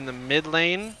here in the mid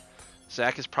lane.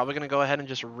 Zac is probably going to go ahead and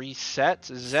just reset.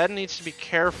 Zed needs to be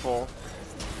careful.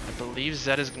 I believe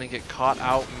Zed is going to get caught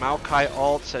out. Maokai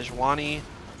ult, Sejuani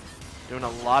doing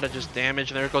a lot of just damage.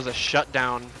 And there goes a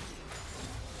shutdown.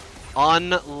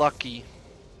 Unlucky.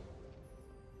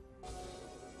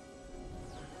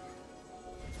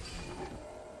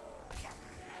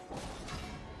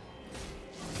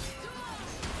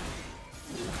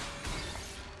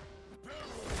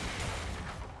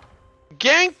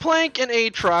 Gangplank and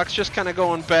Aatrox just kind of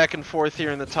going back and forth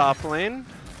here in the top lane.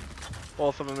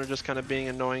 Both of them are just kind of being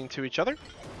annoying to each other.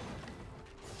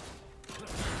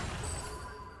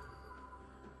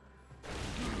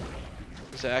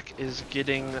 Zac is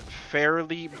getting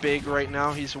fairly big right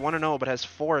now. He's 1-0 but has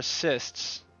 4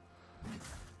 assists.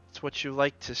 That's what you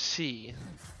like to see.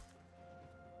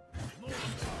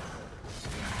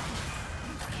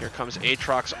 Here comes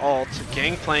Aatrox ult.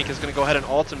 Gangplank is going to go ahead and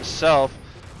ult himself.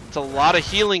 It's a lot of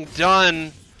healing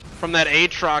done. from that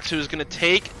Aatrox, who's going to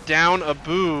take down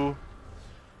Abu.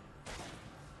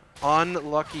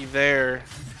 Unlucky there.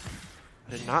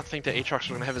 I did not think that Aatrox was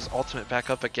going to have his ultimate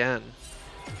back up again.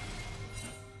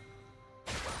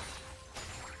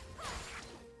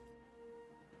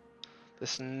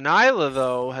 This Nyla,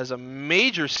 though, has a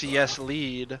major CS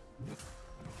lead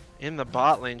in the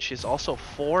bot lane. She's also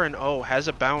 4-0, has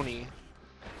a bounty.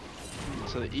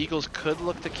 So the Eagles could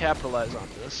look to capitalize on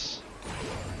this.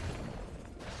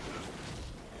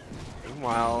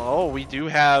 Meanwhile, oh, we do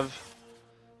have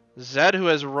Zed, who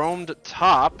has roamed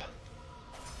top.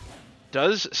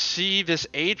 Does see this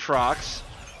Aatrox.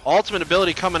 Ultimate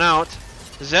ability coming out.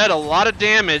 Zed, a lot of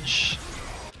damage.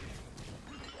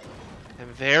 And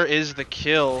there is the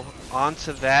kill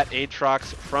onto that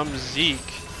Aatrox from Zeke.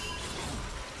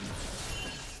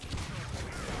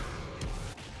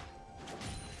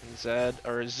 And Zed,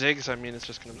 or Ziggs, I mean, is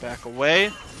just going to back away.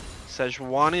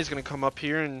 Sejuani is going to come up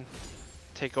here and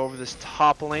take over this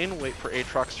top lane, wait for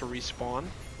Aatrox to respawn.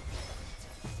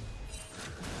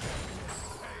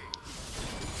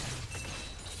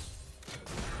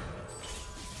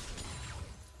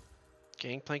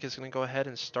 Gangplank is going to go ahead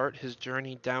and start his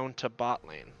journey down to bot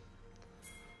lane.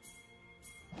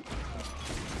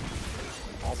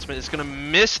 Ultimate is going to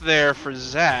miss there for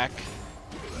Zac.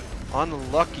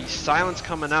 Unlucky. Silence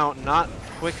coming out, not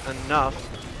quick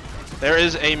enough. There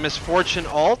is a Misfortune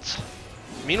ult.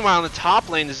 Meanwhile, in the top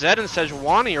lane, Zed and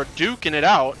Sejuani are duking it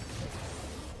out.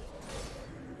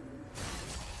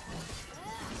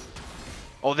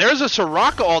 Oh, there's a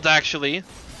Soraka ult, actually.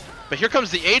 But here comes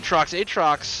the Aatrox.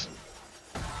 Aatrox,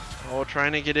 oh,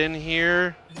 trying to get in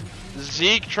here.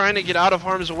 Zeke trying to get out of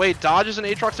harm's way. Dodges an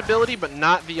Aatrox ability, but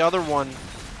not the other one.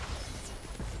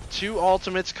 Two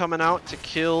ultimates coming out to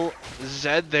kill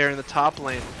Zed there in the top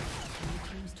lane.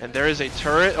 And there is a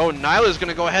turret. Oh, Nyla's going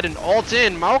to go ahead and ult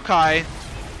in. Maokai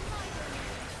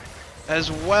as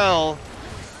well.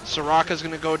 Soraka's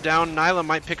going to go down. Nyla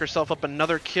might pick herself up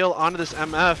another kill onto this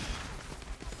MF.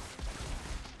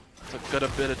 Took a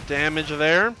bit of damage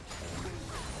there.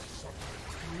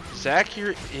 Zac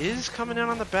here is coming in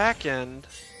on the back end.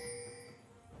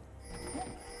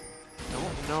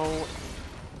 Don't know.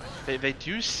 They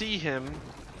do see him.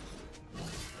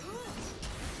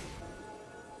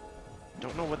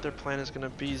 Don't know what their plan is going to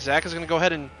be. Zac is going to go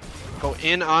ahead and go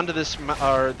in onto this,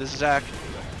 this Zac.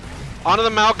 Onto the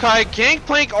Maokai.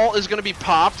 Gangplank ult is going to be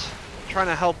popped. Trying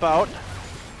to help out.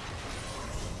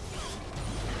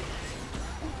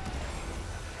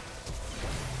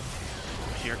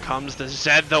 Here comes the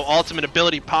Zed, though. Ultimate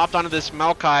ability popped onto this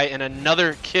Maokai and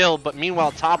another kill. But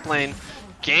meanwhile, top lane,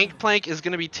 Gangplank is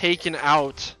going to be taken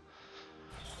out.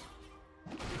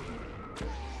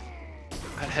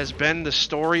 That has been the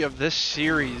story of this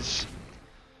series.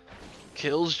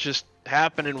 Kills just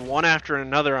happening one after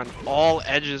another on all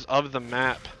edges of the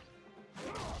map.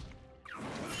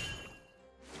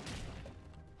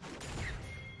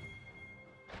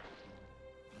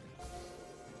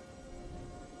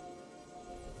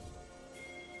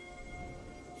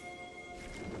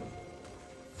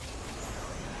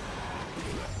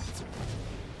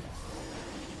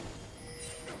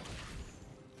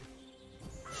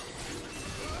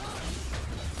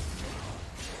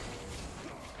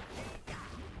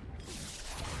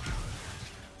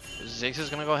 Ziggs is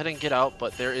going to go ahead and get out,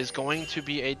 but there is going to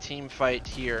be a team fight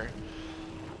here.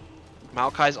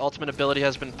 Maokai's ultimate ability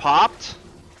has been popped.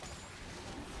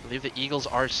 I believe the Eagles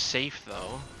are safe,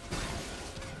 though.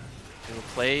 They will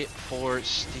play for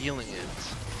stealing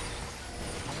it.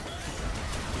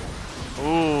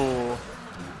 Ooh.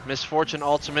 Misfortune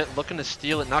ultimate, looking to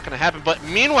steal it, not going to happen. But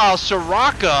meanwhile,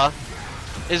 Soraka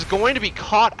is going to be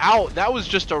caught out. That was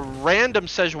just a random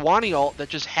Sejuani ult that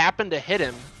just happened to hit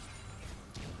him.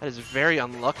 That is very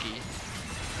unlucky.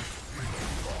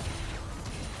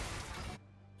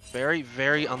 Very,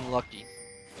 very unlucky.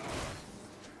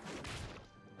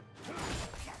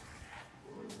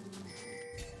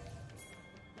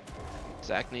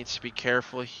 Zac needs to be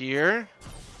careful here.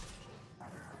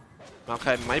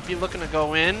 Maokai might be looking to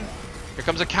go in. Here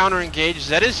comes a counter engage.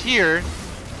 Zed is here.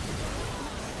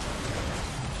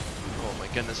 Oh my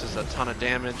goodness, this is a ton of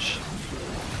damage.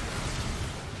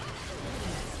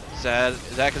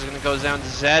 Zac is going to go down.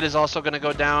 Zed is also going to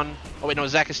go down. Oh wait, no,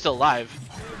 Zac is still alive.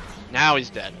 Now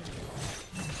he's dead.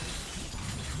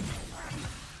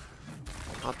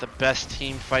 Not the best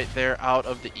team fight there out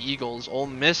of the Eagles. Ole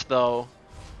Miss, though,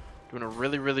 doing a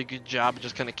really, really good job of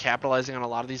just kind of capitalizing on a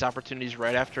lot of these opportunities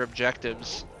right after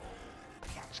objectives.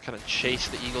 Just kind of chase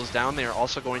the Eagles down. They are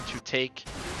also going to take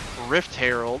Rift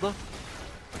Herald.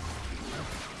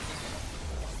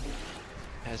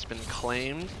 Has been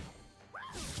claimed.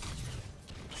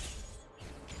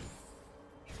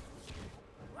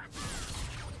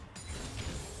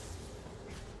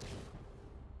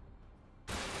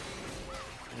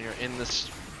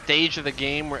 stage of the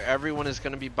game where everyone is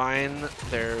going to be buying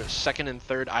their second and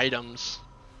third items.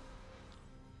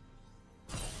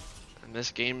 And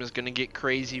this game is going to get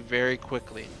crazy very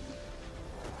quickly.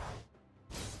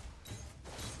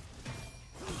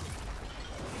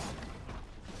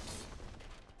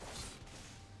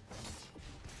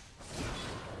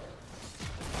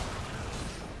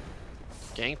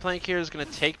 Gangplank here is going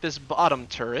to take this bottom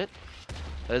turret.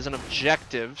 That is an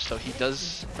objective, so he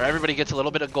does, or everybody gets a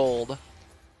little bit of gold.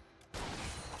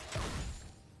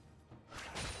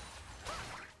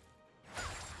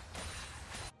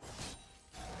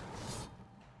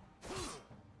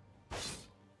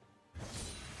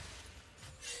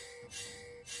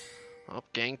 Oh,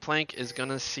 Gangplank is going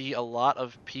to see a lot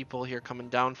of people here coming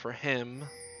down for him.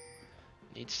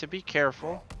 Needs to be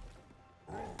careful.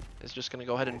 Is just going to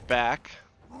go ahead and back.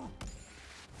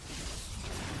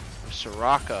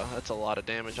 Soraka, that's a lot of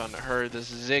damage on her.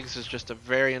 This Ziggs is just a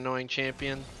very annoying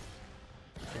champion.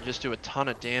 Can just do a ton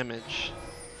of damage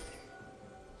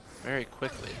very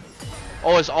quickly.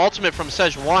 Oh, his ultimate from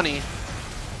Sejuani.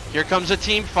 Here comes a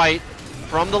team fight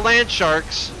from the Land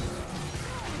Sharks.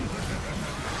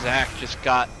 Zac just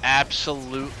got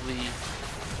absolutely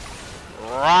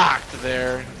rocked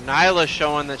there. Nyla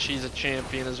showing that she's a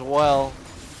champion as well.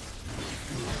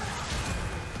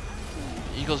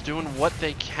 Eagles doing what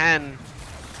they can.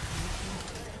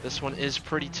 This one is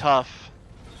pretty tough.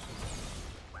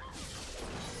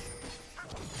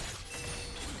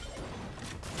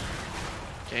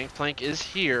 Gangplank is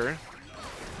here.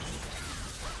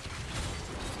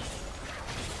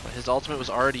 But his ultimate was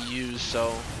already used,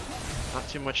 so not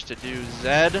too much to do.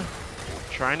 Zed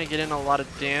trying to get in a lot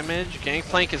of damage.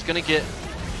 Gangplank is going to get...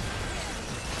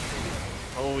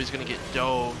 Oh, he's going to get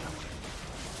dove.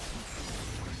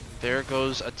 There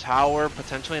goes a tower,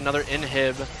 potentially another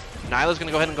inhib. Nyla's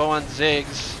gonna go ahead and go on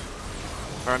Ziggs.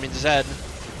 Or I mean Zed.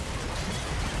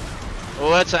 Oh,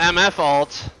 that's an MF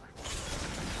ult.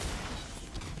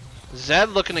 Zed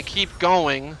looking to keep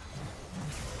going.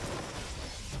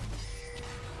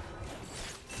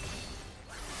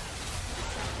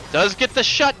 Does get the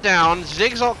shutdown.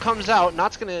 Ziggs ult comes out.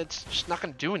 It's just not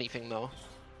gonna do anything though.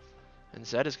 And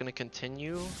Zed is gonna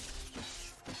continue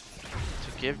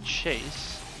to give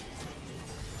chase.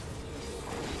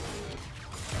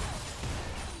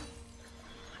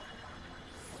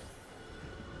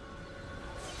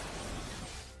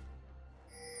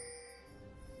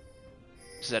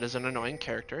 Zed is an annoying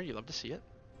character. You love to see it.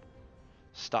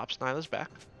 Stops Nyla's back.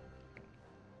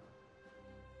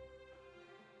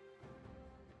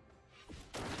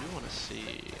 I do want to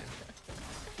see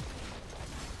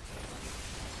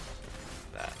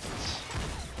that.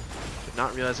 Did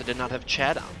not realize I did not have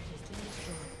chat on.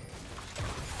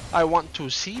 I want to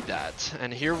see that.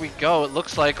 And here we go. It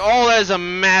looks like, oh, that is a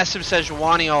massive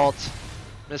Sejuani ult.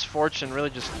 Misfortune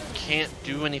really just can't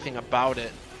do anything about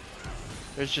it.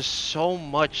 There's just so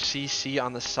much CC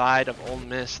on the side of Ole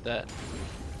Miss that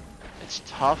it's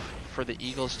tough for the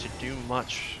Eagles to do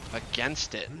much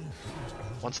against it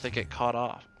once they get caught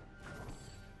off.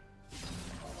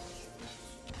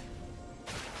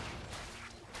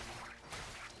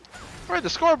 Where'd the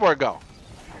scoreboard go?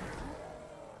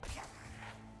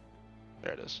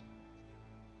 There it is.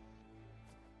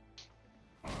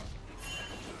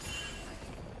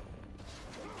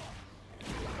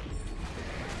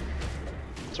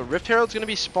 So Rift Herald's going to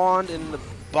be spawned in the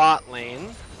bot lane.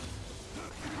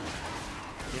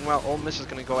 Meanwhile, Ole Miss is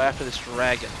going to go after this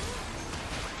dragon.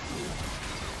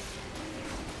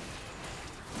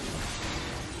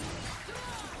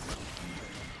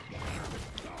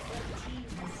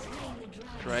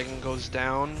 Dragon goes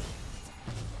down.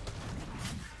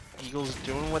 Eagles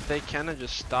doing what they can to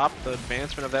just stop the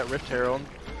advancement of that Rift Herald.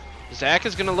 Zac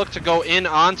is going to look to go in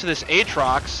onto this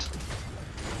Aatrox.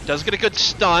 Does get a good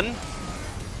stun.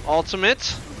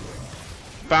 Ultimate.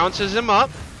 Bounces him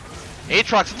up.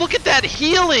 Aatrox, look at that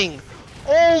healing!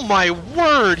 Oh my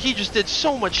word, he just did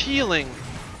so much healing.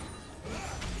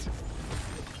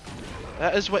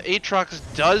 That is what Aatrox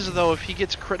does though. If he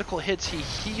gets critical hits, he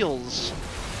heals.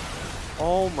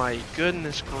 Oh my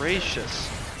goodness gracious.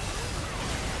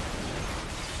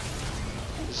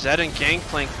 Zed and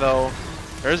Gangplank though.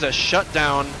 There's a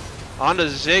shutdown onto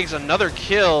Ziggs, another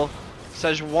kill.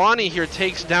 Sejuani here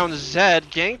takes down Zed.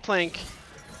 Gangplank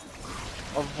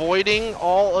avoiding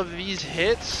all of these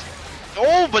hits.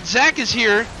 Oh, but Zac is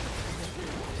here.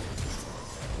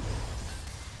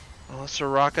 Oh,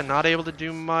 Soraka not able to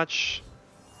do much.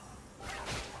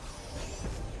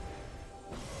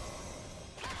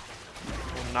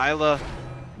 Well, Nyla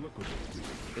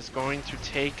is going to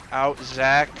take out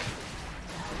Zac.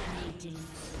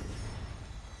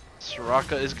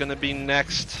 Soraka is going to be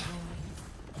next.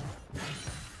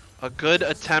 A good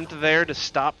attempt there to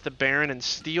stop the Baron and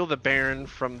steal the Baron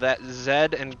from that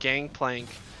Zed and Gangplank,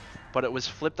 but it was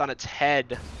flipped on its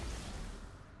head.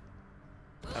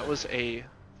 That was a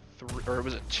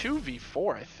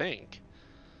 2v4, I think.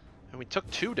 And we took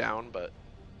 2 down, but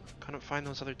couldn't find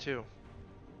those other 2.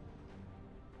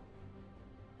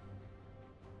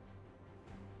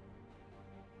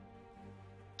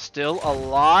 Still a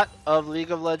lot of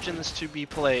League of Legends to be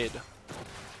played.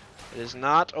 It is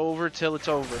not over till it's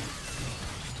over.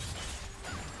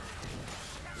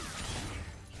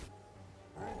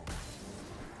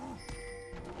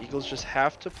 Eagles just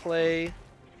have to play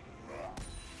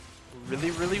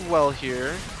really, really well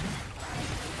here.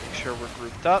 Make sure we're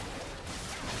grouped up.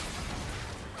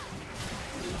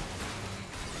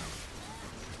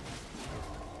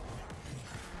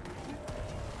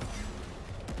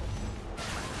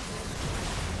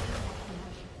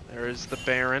 There is the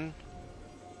Baron.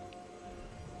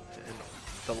 And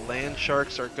the Land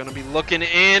Sharks are going to be looking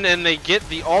in, and they get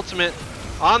the ultimate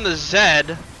on the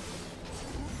Zed.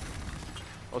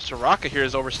 Oh, Soraka here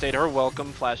has overstayed her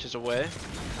welcome, flashes away.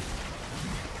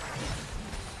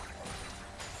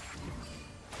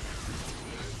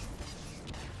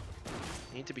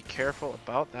 Need to be careful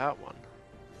about that one.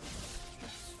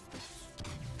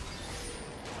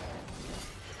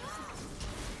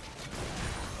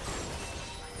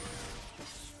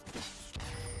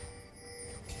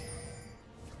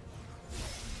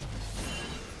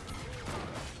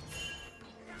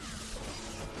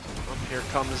 Here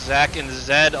comes Zac and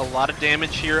Zed. A lot of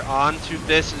damage here onto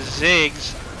this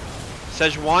Ziggs.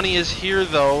 Sejuani is here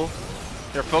though.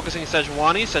 They're focusing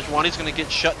Sejuani. Sejuani's going to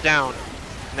get shut down.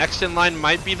 Next in line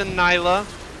might be the Nyla,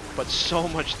 but so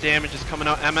much damage is coming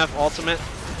out. MF ultimate.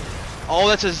 Oh,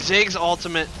 that's a Ziggs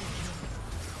ultimate.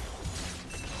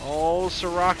 Oh,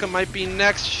 Soraka might be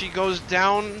next. She goes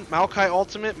down. Maokai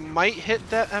ultimate might hit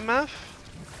that MF.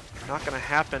 Not going to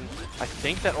happen. I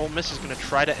think that Ole Miss is going to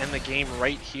try to end the game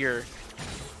right here.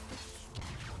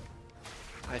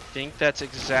 I think that's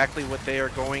exactly what they are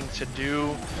going to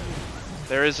do.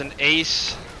 There is an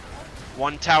ace.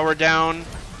 1 tower down.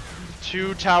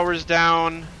 2 towers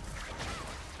down.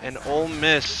 And Ole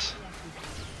Miss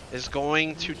is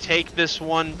going to take this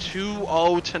one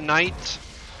 2-0 tonight.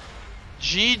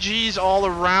 GG's all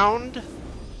around.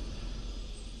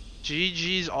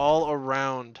 GG's all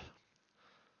around.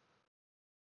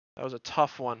 That was a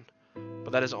tough one.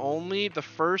 But that is only the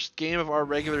first game of our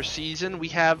regular season. We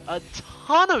have a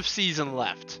ton of season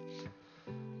left.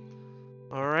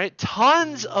 Alright,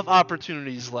 tons of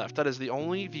opportunities left. That is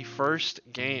only the first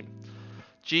game.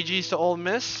 GG's to Ole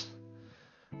Miss.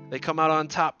 They come out on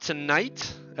top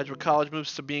tonight. Edgewood College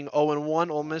moves to being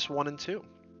 0-1. Ole Miss 1-2.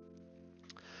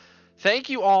 Thank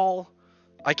you all.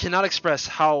 I cannot express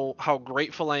how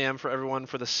grateful I am for everyone,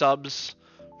 for the subs,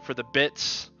 for the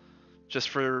bits, just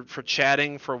for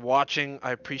chatting, for watching.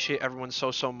 I appreciate everyone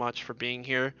so much for being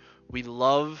here. We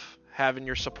love having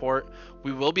your support.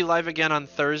 We will be live again on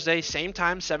Thursday, same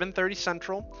time, 7:30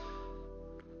 Central.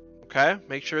 Okay,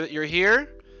 make sure that you're here,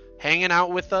 hanging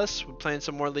out with us. We're playing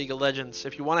some more League of Legends.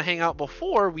 If you want to hang out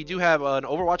before, we do have an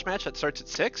Overwatch match that starts at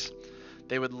 6.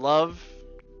 They would love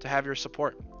to have your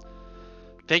support.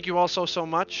 Thank you all so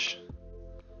much.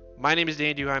 My name is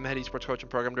Dan Duhigh. I'm the head esports coach and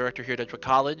program director here at Edgewood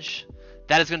College.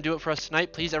 That is going to do it for us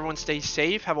tonight. Please, everyone, stay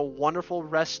safe. Have a wonderful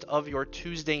rest of your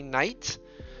Tuesday night.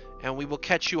 And we will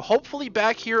catch you hopefully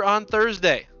back here on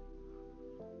Thursday.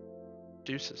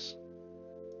 Deuces.